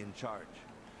going to be in charge.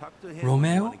 Talk to him Romeo?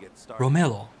 when you want to get started.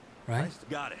 Romero, right?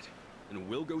 Got it. And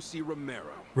we'll go see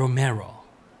Romero. Romero.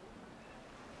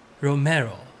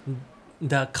 Romero.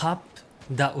 The cop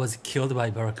that was killed by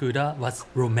Barracuda was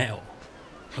Romeo.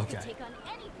 Okay.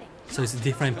 So it's a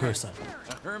different person.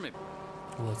 A hermit.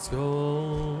 Let's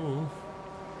go.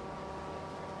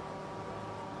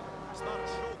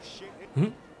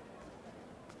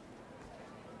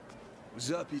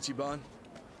 What's up, Ichiban?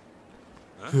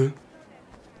 Huh?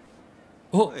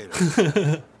 Oh,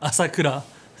 Asakura.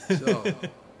 So,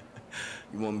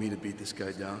 you want me to beat this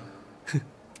guy down?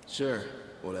 Sure,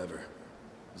 whatever.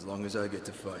 As long as I get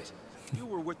to fight. You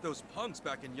were with those punks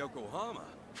back in Yokohama.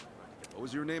 What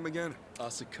was your name again?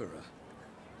 Asakura,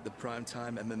 the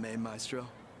primetime MMA maestro.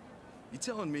 You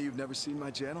telling me you've never seen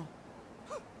my channel?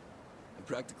 I'm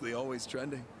practically always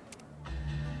trending.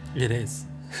 It is.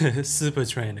 Super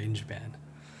trained in Japan.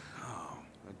 Oh,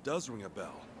 that does ring a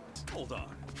bell. Hold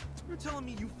on. You're telling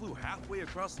me you flew halfway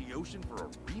across the ocean for a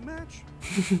rematch?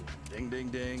 Ding, ding,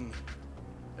 ding.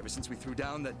 Ever since we threw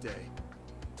down that day,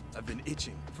 I've been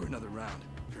itching for another round.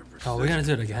 Oh, we're gonna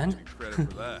do it again? Credit for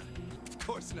that. Of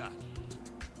course not.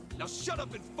 Now shut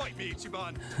up and fight me,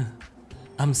 Ichiban.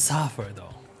 I'm suffer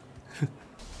though.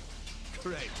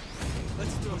 Great.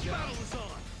 Let's throw down. Battle is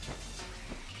on.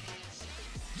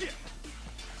 Yeah.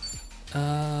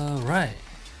 Right.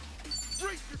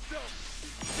 Brace yourself.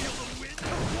 Feel the wind.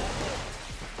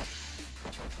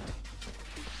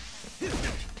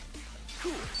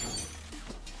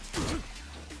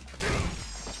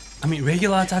 I mean,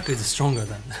 regular attack is stronger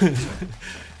than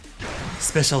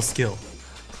special skill.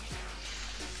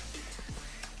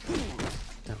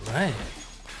 Alright.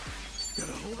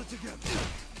 Gotta hold it together.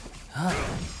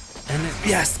 And then,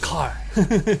 yes, car.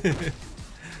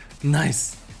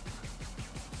 Nice.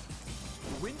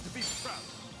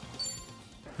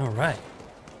 Alright.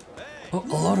 Oh, a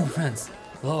lot of friends.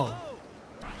 Hello.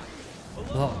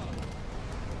 Hello.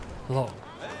 Hello.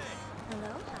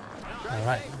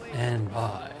 Alright, and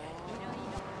bye.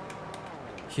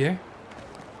 Here?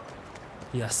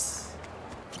 Yes.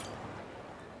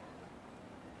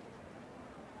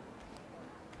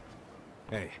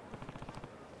 Hey.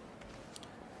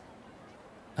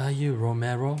 Are you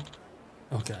Romero?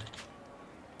 Okay.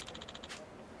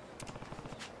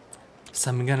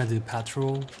 So I'm gonna do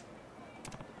patrol.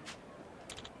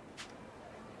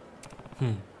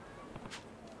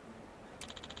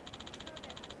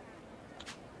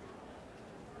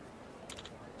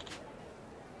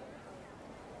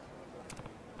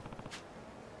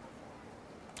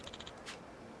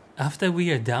 After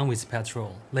we are done with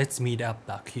patrol, let's meet up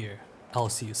back here. I'll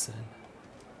see you soon.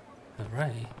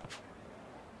 Alright.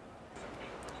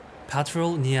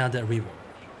 Patrol near the river.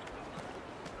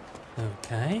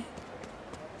 Okay.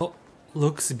 Oh,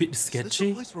 looks a bit sketchy. Is this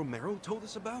the place Romero told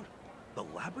us about? The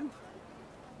labyrinth?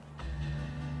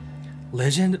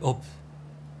 Legend of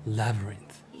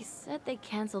Labyrinth. He said they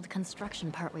canceled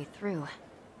construction partway through.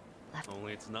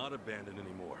 Only it's not abandoned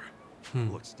anymore.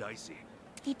 Looks dicey.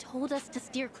 He told us to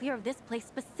steer clear of this place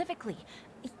specifically.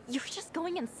 You're just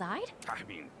going inside? I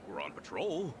mean, we're on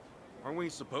patrol. Aren't we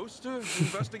supposed to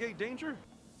investigate danger?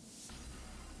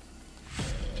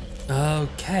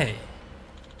 Okay.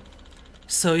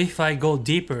 So if I go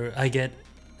deeper, I get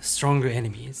stronger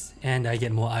enemies and I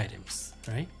get more items,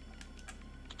 right?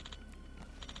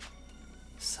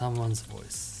 Someone's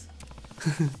voice.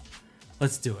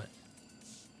 Let's do it.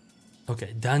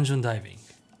 Okay, dungeon diving.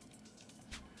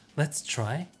 Let's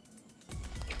try.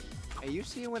 Are you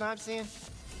seeing what I'm seeing?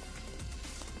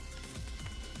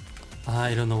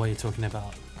 I don't know what you're talking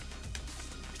about.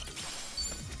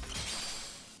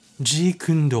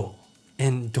 Ji-kundo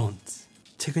and don't.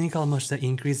 Technical match that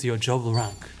increase your job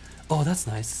rank. Oh, that's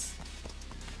nice.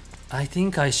 I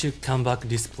think I should come back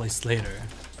this place later.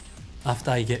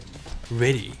 After I get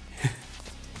ready.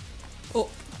 Oh,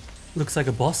 looks like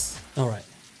a boss. Alright.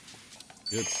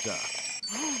 Good stuff.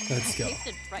 Let's go.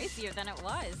 Tasted pricier than it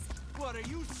was. What are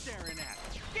you staring at?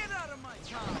 Get out of my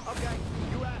car! Okay,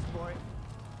 you asked for it.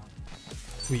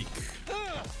 Weak.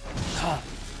 Ha!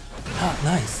 Ha!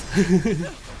 Nice!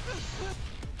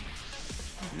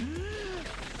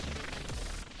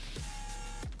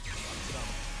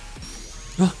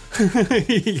 Oh,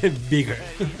 you get bigger.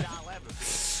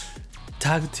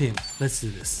 Tag team. Let's do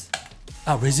this.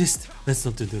 Ah, resist. Let's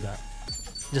not do that.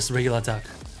 Just regular attack.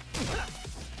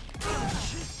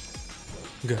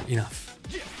 Good, enough.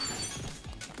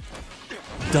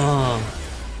 Done.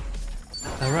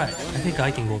 Alright, I think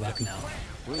I can go back now.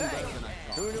 Hey,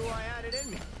 who knew I had it in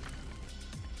me?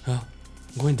 Oh,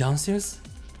 going downstairs?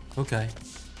 Okay.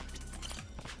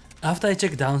 After I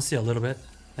check downstairs a little bit.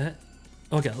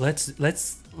 Okay,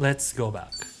 let's go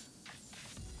back.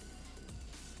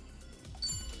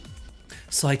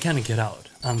 So I can't get out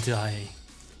until I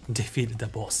defeat the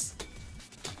boss.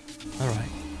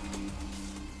 Alright.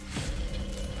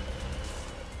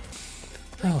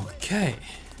 Okay.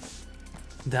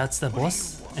 That's the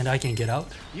boss, and I can get out.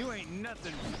 You ain't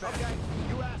nothing. Okay,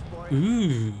 you asked for it.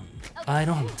 Ooh, I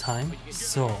don't have time,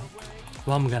 so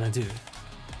what I'm gonna do?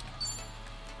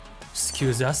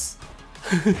 Excuse us.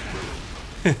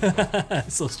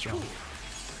 So strong.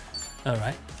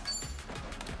 Alright.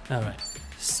 Alright.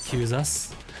 Excuse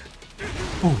us.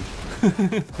 Boom.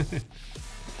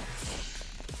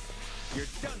 You're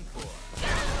done for.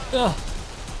 Oh.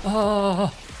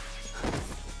 Oh.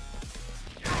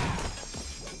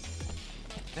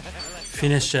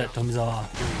 Finish it, Tomizawa.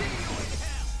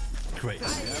 Great.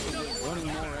 Learning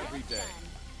more every day.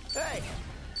 Hey,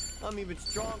 I'm even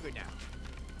stronger now.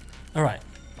 Alright.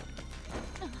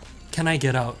 Can I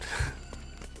get out?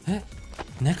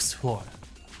 Next floor.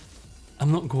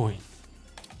 I'm not going.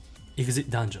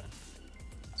 Exit dungeon.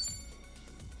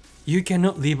 You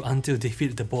cannot leave until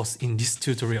defeat the boss in this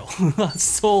tutorial.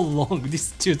 So long,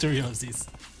 this tutorial is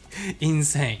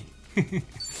insane. Damn,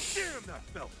 that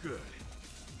felt good.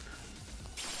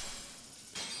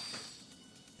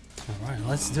 Alright,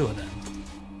 let's do it then.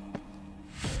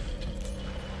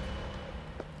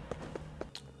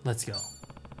 Let's go.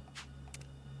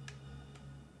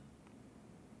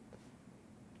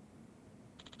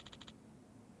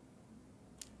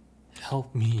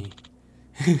 Help me.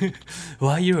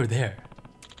 Why you're there?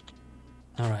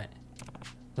 Alright.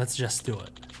 Let's just do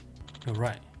it.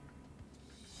 Alright.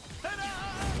 The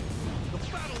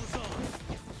battle is on.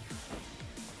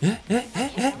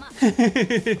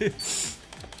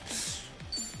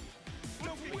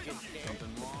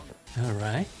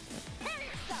 Alright.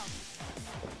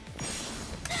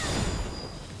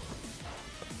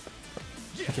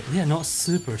 Okay, they are not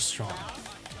super strong.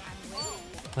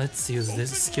 Let's use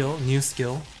this skill, new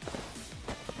skill.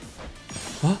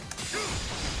 What?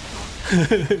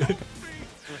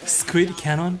 Squid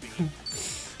cannon?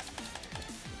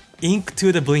 Ink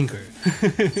to the blinker.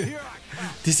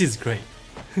 This is great.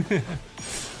 Here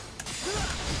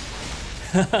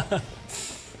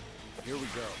we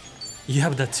go. You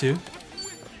have that too?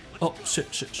 Oh, shit.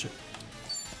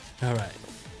 Alright.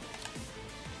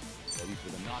 Ready for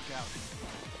the knockout.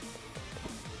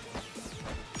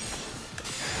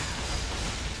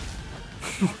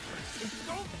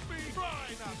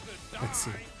 Let's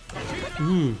see.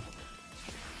 Ooh.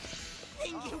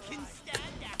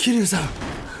 Kiryu-san!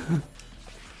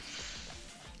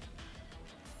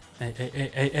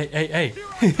 Hey.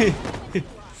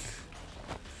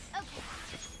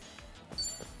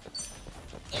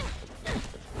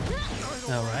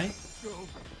 Alright.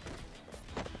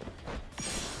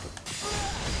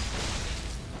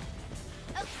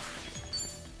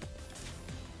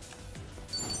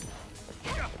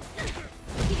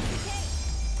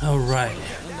 Alright.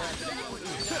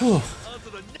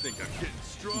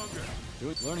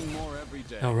 Learning more every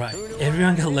day. Alright,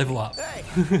 everyone can level up.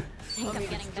 Think I'm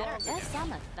getting better at this.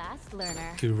 I'm a fast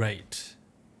learner. Great.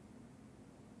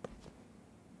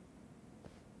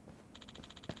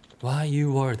 Why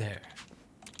you were there?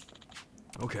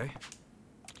 Okay.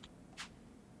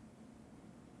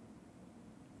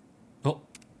 Oh,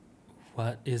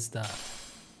 what is that?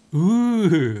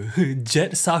 Ooh,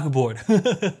 jet surfboard.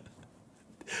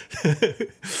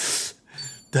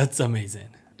 That's amazing.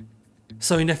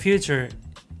 So in the future,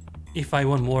 if I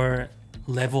want more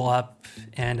level up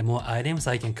and more items,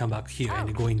 I can come back here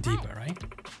and go in deeper, right?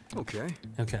 Okay.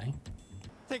 Okay.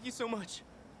 Thank you so much.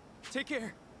 Take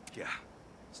care. Yeah.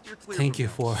 Steer clear. Thank you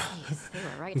for Jeez, they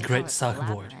were right to great call it the soccer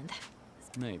board. labyrinth.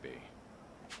 Maybe.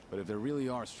 But if there really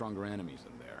are stronger enemies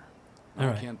in there, I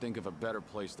Alright. can't think of a better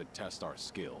place to test our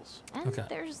skills. And Okay.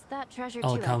 there's that treasure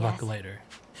I'll too, come I back guess. later.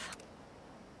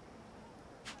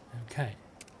 Okay.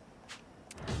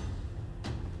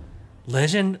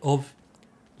 Legend of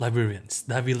Labyrinths.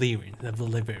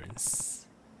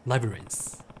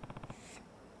 Labyrinths.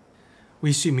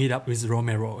 We should meet up with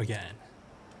Romero again.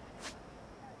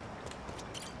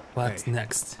 What's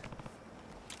next?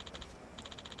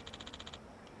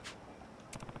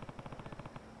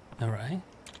 Alright.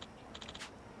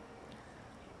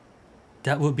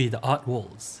 That would be the art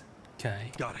walls.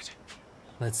 Okay. Got it.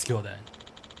 Let's go then.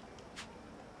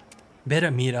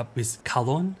 Better meet up with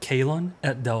Kalon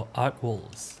at the art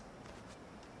walls.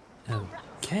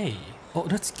 Okay. Oh,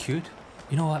 that's cute.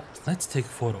 You know what? Let's take a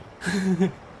photo.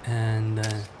 And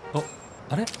oh,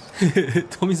 are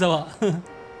Tomizawa.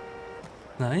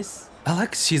 Nice. I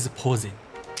like she's posing.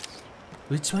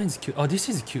 Which one is cute? Oh, this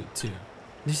is cute too.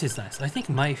 This is nice. I think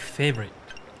my favorite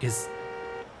is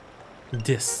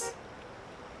this.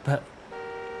 But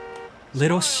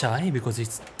little shy because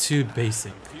it's too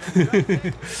basic.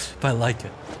 But I like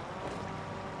it.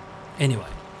 Anyway,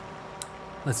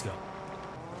 let's go.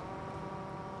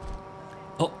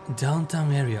 Oh,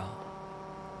 downtown area.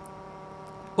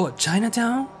 Oh,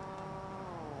 Chinatown?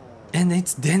 And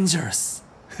it's dangerous.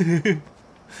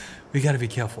 We gotta be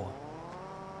careful.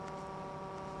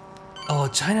 Oh,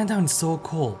 Chinatown is so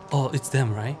cool. Oh, it's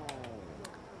them, right?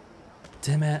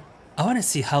 Damn it. I wanna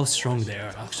see how strong they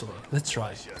are actually. Let's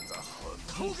try.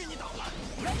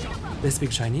 They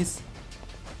speak Chinese.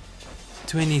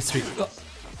 23.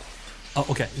 Oh,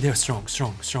 okay. They're strong.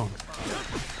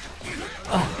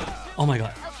 Oh my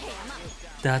god.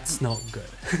 That's not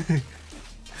good.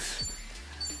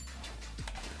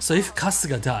 So if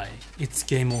Kasuga die, it's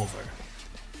game over.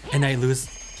 And I lose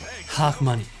half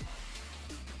money.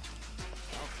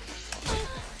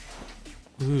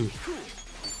 Ooh.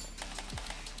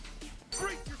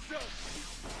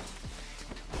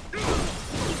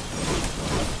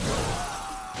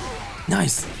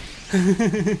 Nice! Here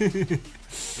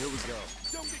we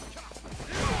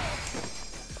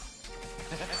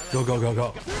go.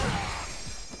 Go.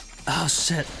 Oh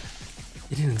shit.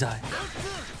 He didn't die.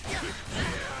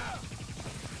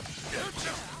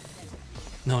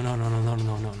 No.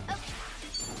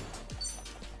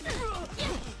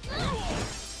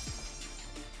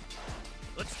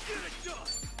 Let's get it done.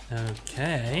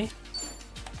 Okay.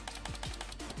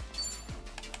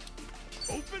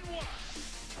 Open wide.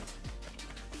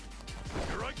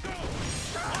 Here I go.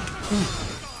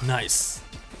 Nice.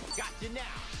 Got you now.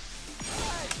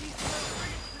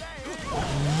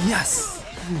 Yes!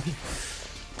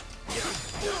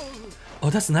 Oh,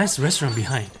 that's a nice restaurant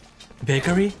behind.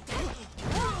 Bakery?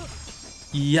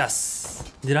 Yes.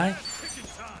 Did I?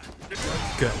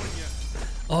 Good.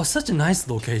 Oh, such a nice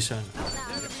location.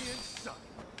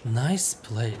 Nice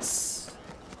place.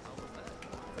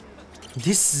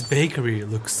 This bakery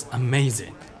looks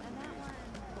amazing.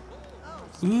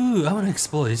 Ooh, I want to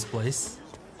explore this place.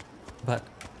 But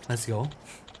let's go.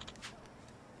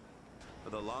 For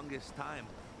the longest time,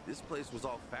 this place was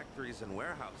all factories and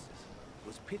warehouses. It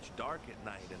was pitch dark at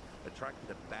night and attracted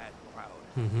a bad crowd.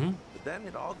 But then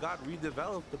it all got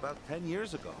redeveloped about 10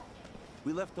 years ago.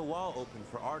 We left the wall open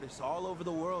for artists all over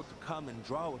the world to come and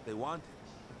draw what they wanted.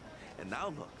 And now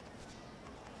look.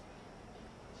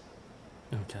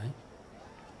 Okay.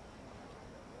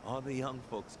 All the young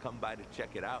folks come by to check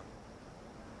it out.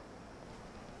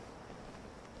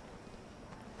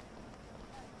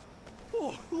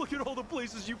 Oh, look at all the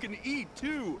places you can eat,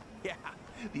 too. Yeah,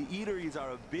 the eateries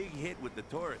are a big hit with the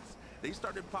tourists. They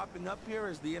started popping up here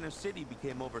as the inner city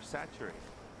became oversaturated.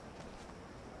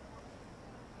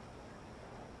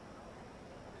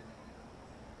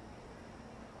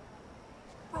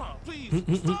 Bro, please,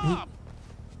 stop!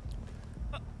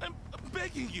 I'm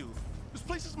begging you. This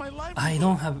place is my livelihood. I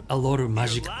don't have a lot of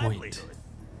magic point. livelihood.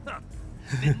 Huh.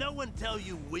 Did no one tell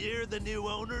you we're the new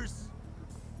owners?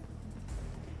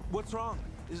 What's wrong?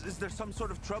 Is there some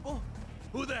sort of trouble?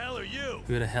 Who the hell are you?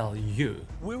 Who the hell are you?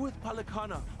 We're with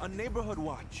Palikana on Neighborhood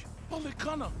Watch.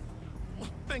 Palikana. Oh,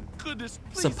 thank goodness.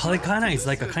 So Please, Palikana is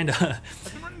like a kind of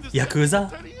I've been running this Yakuza?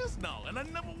 for 10 years now, and I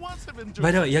never once have enjoyed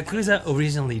By the way, Yakuza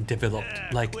originally developed Yeah,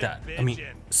 like quit that. I mean,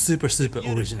 bitching. super You'd have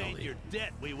paid originally. your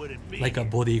debt, we wouldn't be Like a here.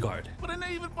 bodyguard. But I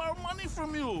never even borrow money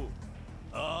from you.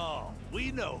 Oh,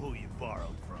 we know who you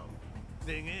borrowed from.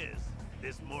 Thing is,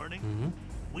 this morning,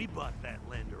 we bought that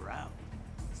lender out.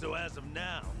 So as of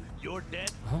now, you're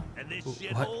dead, and this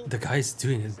shithole. What the guy's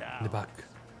doing in the back?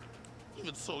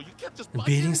 Even so, you can't just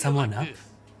Beating someone up.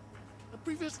 The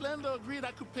previous lender agreed I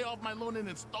could pay off my loan in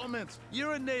installments.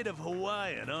 You're a native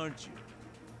Hawaiian, aren't you?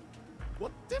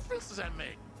 What difference does that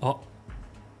make? Oh.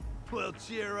 Well,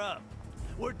 cheer up.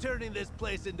 We're turning this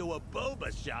place into a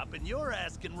boba shop, and your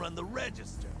ass can run the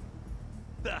register.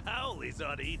 The Howleys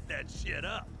ought to eat that shit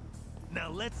up.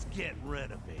 Now let's get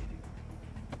renovating.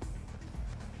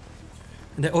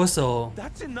 And also,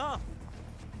 that's enough.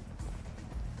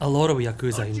 A lot of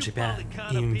Yakuza in Japan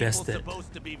invested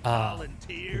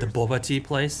the boba tea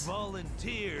place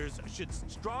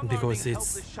because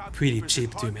it's pretty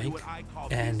cheap to make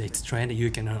and it's trendy,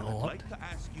 you can earn a lot.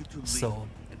 So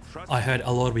I heard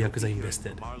a lot of Yakuza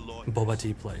invested boba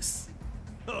tea place.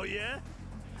 Oh yeah?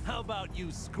 How about you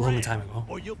long time ago.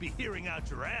 Or you'll be hearing out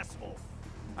your asshole.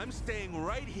 I'm staying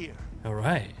right here. All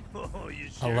right. Oh, you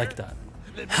sure? I like that.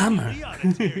 Then Hammer. We ought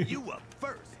to tear you up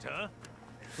first, huh?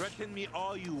 Threaten me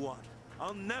all you want.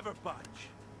 I'll never budge.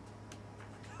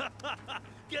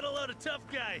 Get a load of tough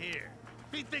guy here.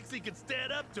 He thinks he can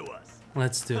stand up to us.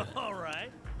 Let's do it. All right.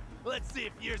 Let's see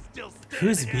if you're still standing.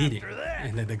 Who's beating? After that.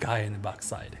 And then the guy in the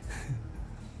backside.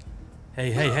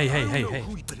 Hey.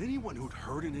 But anyone who'd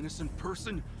hurt an innocent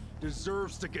person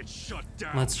deserves to get shut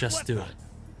down. Let's just do it.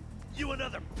 You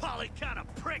another poly kind of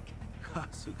prick.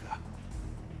 Kasuga.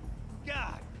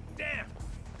 God damn.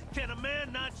 Can a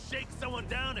man not shake someone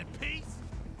down in peace?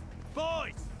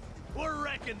 Boys, we're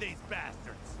wrecking these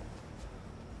bastards.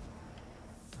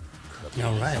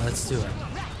 All right, let's do it.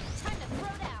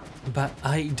 But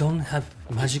I don't have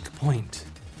magic point.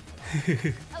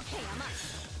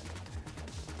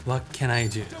 What can I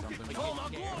do?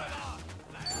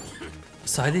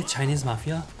 So are they Chinese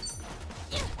mafia?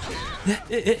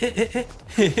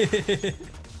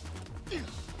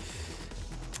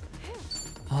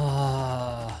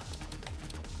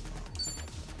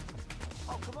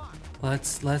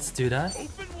 Let's do that.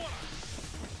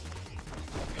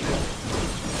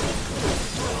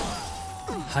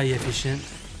 High efficient.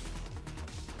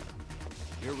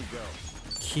 Here we go.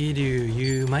 Kiryu,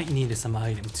 you might need some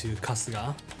item to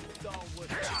Kasuga.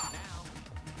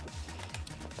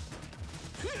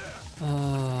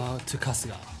 To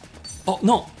Kasuga. Oh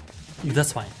no,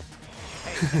 that's fine.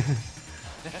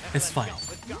 It's fine.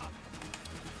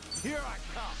 Here I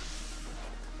come.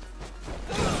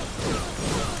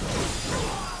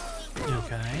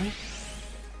 Okay.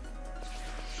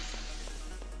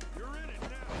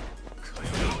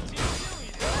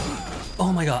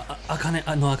 Oh my god, Akane,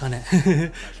 no Akane.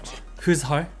 Who's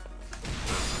her?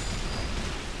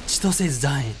 Chitose is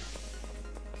dying.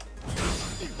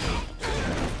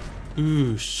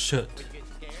 Ooh, shit.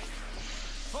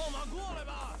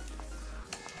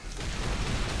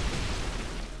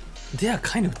 They are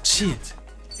kind of cheat.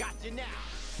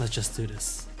 Let's just do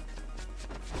this.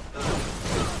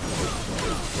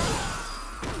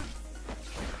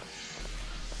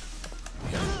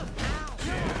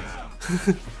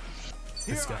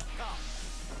 Let's go.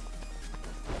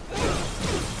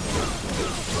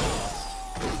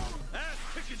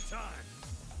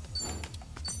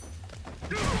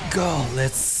 Go,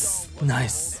 let's...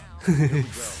 Nice.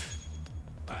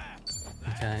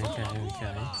 Okay.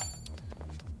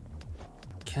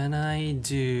 Can I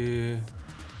do...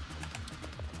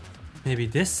 maybe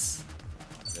this?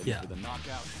 Yeah.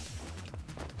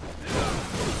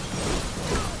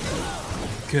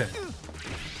 Good.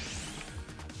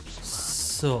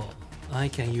 So, I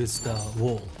can use the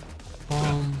wall.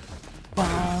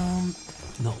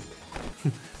 No.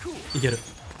 You get it.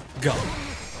 Go.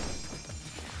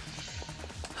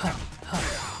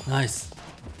 Nice.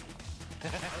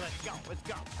 Let's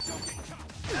go.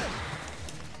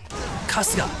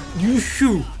 Kasuga!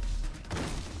 Yoo-hoo!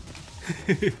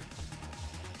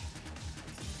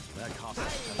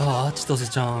 Ah,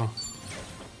 Chitose-chan.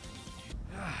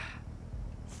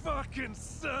 Fucking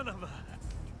son of a...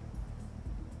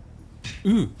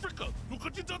 Ooh. Fricka, look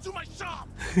what you done to my shop!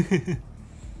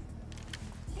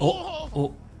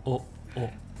 Oh.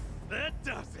 That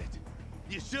does it.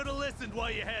 You should have listened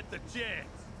while you had the chance.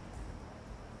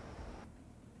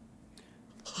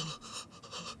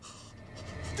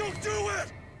 Don't do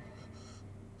it!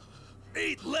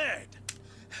 Eat lead!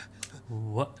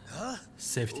 What? Huh?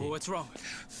 Safety. What's wrong?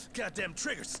 Goddamn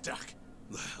trigger's stuck.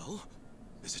 The hell?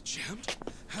 Is it jammed?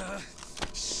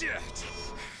 Shit!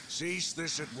 Cease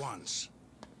this at once.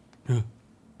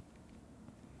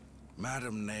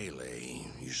 Madame Nele,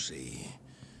 you see,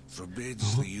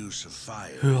 forbids the use of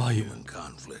fire in human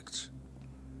conflicts.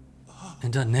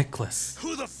 And a necklace.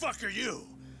 Who the fuck are you?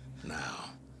 Now,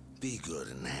 be good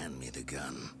and hand me the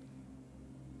gun.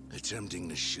 Attempting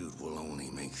to shoot will only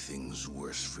make things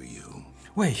worse for you.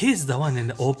 Wait, he's the one in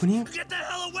the opening? Get the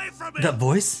hell away from me! That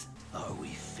voice? Are we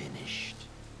finished?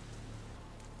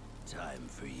 Time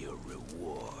for your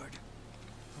reward.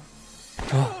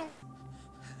 Oh.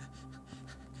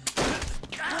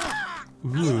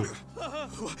 Ooh.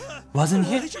 Wasn't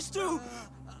he?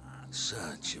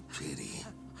 Such a pity.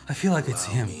 I feel like it's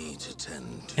him.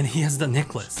 And he has the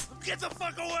necklace. Get the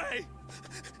fuck away!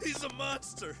 He's a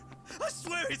monster! I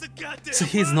swear he's a goddamn So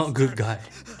he's not a good guy.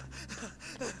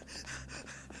 That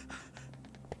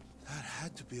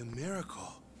had to be a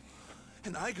miracle.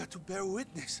 And I got to bear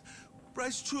witness.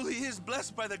 Bryce truly is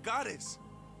blessed by the goddess.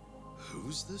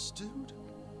 Who's this dude?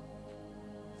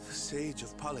 The sage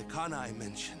of Polycana I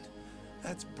mentioned.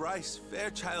 That's Bryce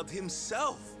Fairchild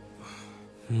himself.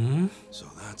 Hmm? So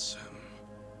that's him.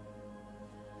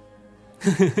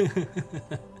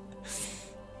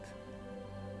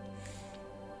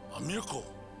 A miracle.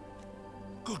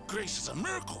 Good gracious, a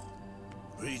miracle.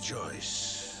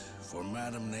 Rejoice, for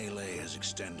Madame Nele has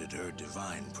extended her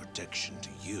divine protection to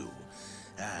you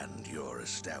and your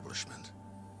establishment.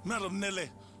 Madam Nele,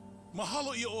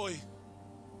 mahalo ioi.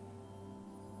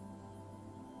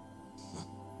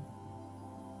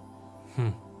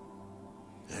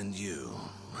 And you,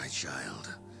 my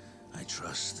child, I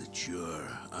trust that you're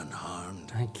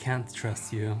unharmed. I can't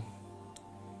trust you.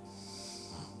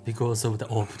 Because of the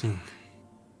opening.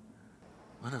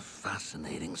 What a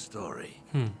fascinating story.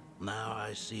 Now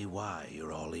I see why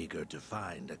you're all eager to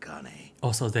find Akane.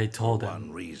 Also, they told him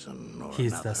one reason or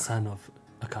he's another. the son of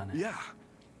Akane. Yeah.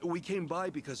 We came by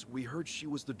because we heard she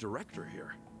was the director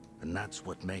here. And that's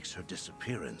what makes her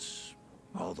disappearance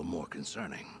all the more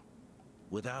concerning.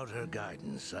 Without her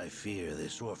guidance, I fear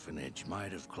this orphanage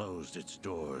might have closed its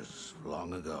doors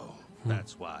long ago.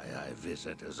 That's why I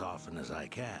visit as often as I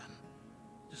can,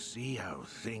 to see how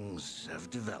things have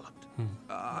developed.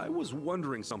 I was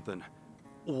wondering something.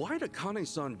 Why did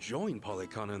Akane-san join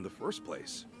Polycana in the first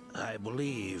place? I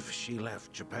believe she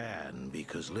left Japan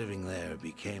because living there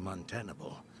became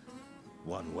untenable,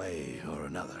 one way or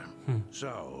another.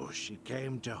 So she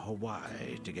came to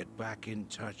Hawaii to get back in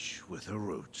touch with her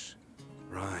roots.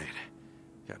 Right.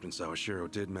 Captain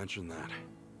Sawashiro did mention that.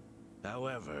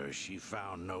 However, she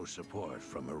found no support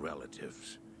from her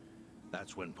relatives.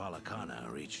 That's when Polycana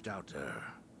reached out to her.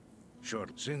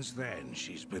 Since then,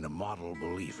 she's been a model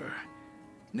believer.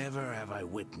 Never have I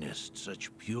witnessed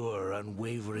such pure,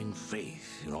 unwavering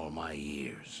faith in all my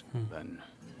years. Then,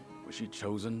 was she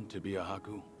chosen to be a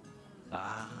Haku?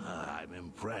 Ah, I'm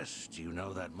impressed you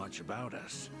know that much about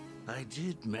us. I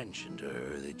did mention to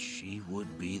her that she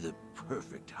would be the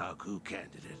perfect Haku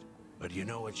candidate. But you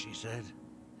know what she said?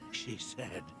 She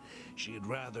said she'd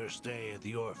rather stay at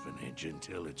the orphanage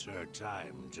until it's her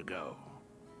time to go.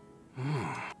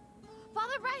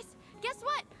 Father Bryce, guess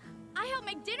what? I helped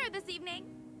make dinner this evening.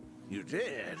 You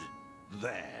did?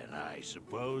 Then I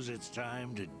suppose it's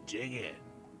time to dig in.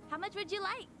 How much would you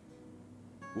like?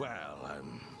 Well,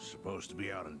 I'm supposed to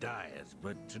be on a diet,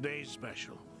 but today's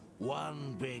special.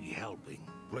 One big helping,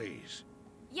 please.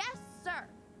 Yes, sir.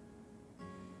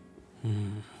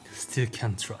 Still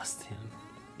can't trust him.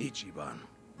 Ichiban,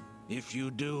 if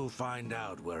you do find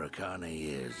out where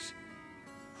Akane is,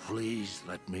 please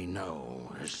let me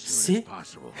know as soon as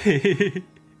possible.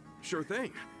 Sure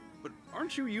thing. But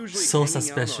aren't you usually so hanging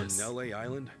suspicious. out on Nele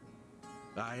Island?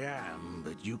 I am,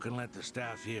 but you can let the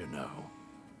staff here know,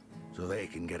 so they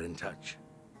can get in touch.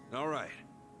 All right.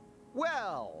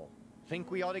 Well, think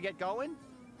we ought to get going?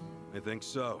 I think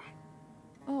so.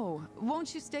 Oh,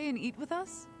 won't you stay and eat with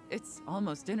us? It's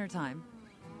almost dinner time.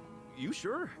 You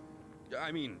sure?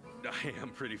 I mean, I am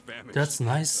pretty famished. That's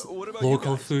nice. What about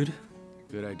Local you guys? food.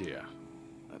 Good idea.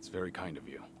 That's very kind of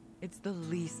you. It's the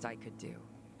least I could do.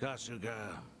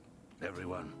 Kasuga,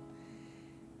 everyone,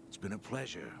 it's been a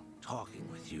pleasure talking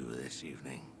with you this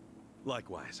evening.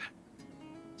 Likewise.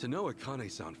 To know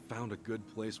Akane-san found a good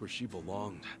place where she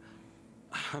belonged,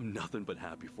 I'm nothing but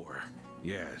happy for her.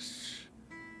 Yes,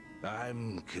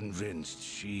 I'm convinced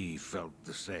she felt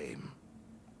the same.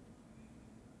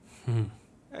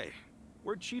 Hey,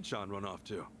 where'd Chi-chan run off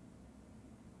to?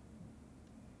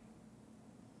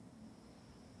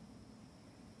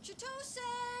 Chitose!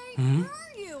 Hmm? Where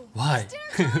are you? Why?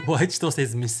 Why Chitose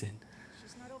is missing?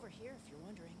 She's not over here if you're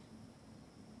wondering.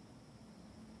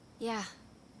 Yeah,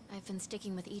 I've been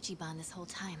sticking with Ichiban this whole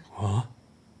time. Huh?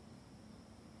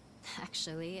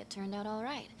 Actually, it turned out all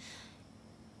right.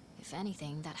 If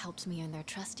anything, that helps me earn their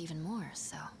trust even more,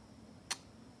 so...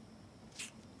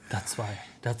 That's why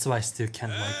I still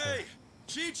can't like her. Hey!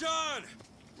 Chi-chan!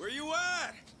 Where you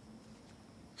at?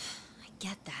 I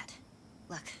get that.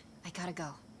 Look, I gotta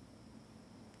go.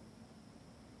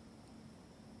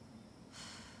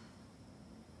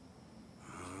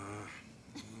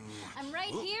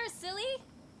 right here, silly.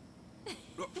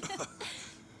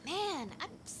 Man, I'm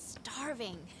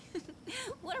starving.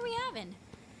 What are we having?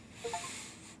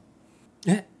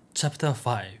 Chapter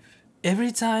 5.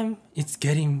 Every time it's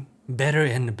getting better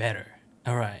and better.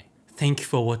 Alright, thank you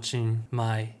for watching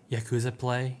my Yakuza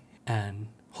play and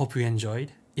hope you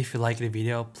enjoyed. If you like the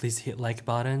video, please hit like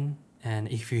button, and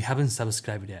if you haven't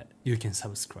subscribed yet, you can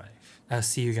subscribe. I'll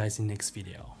see you guys in next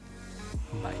video.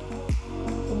 Bye.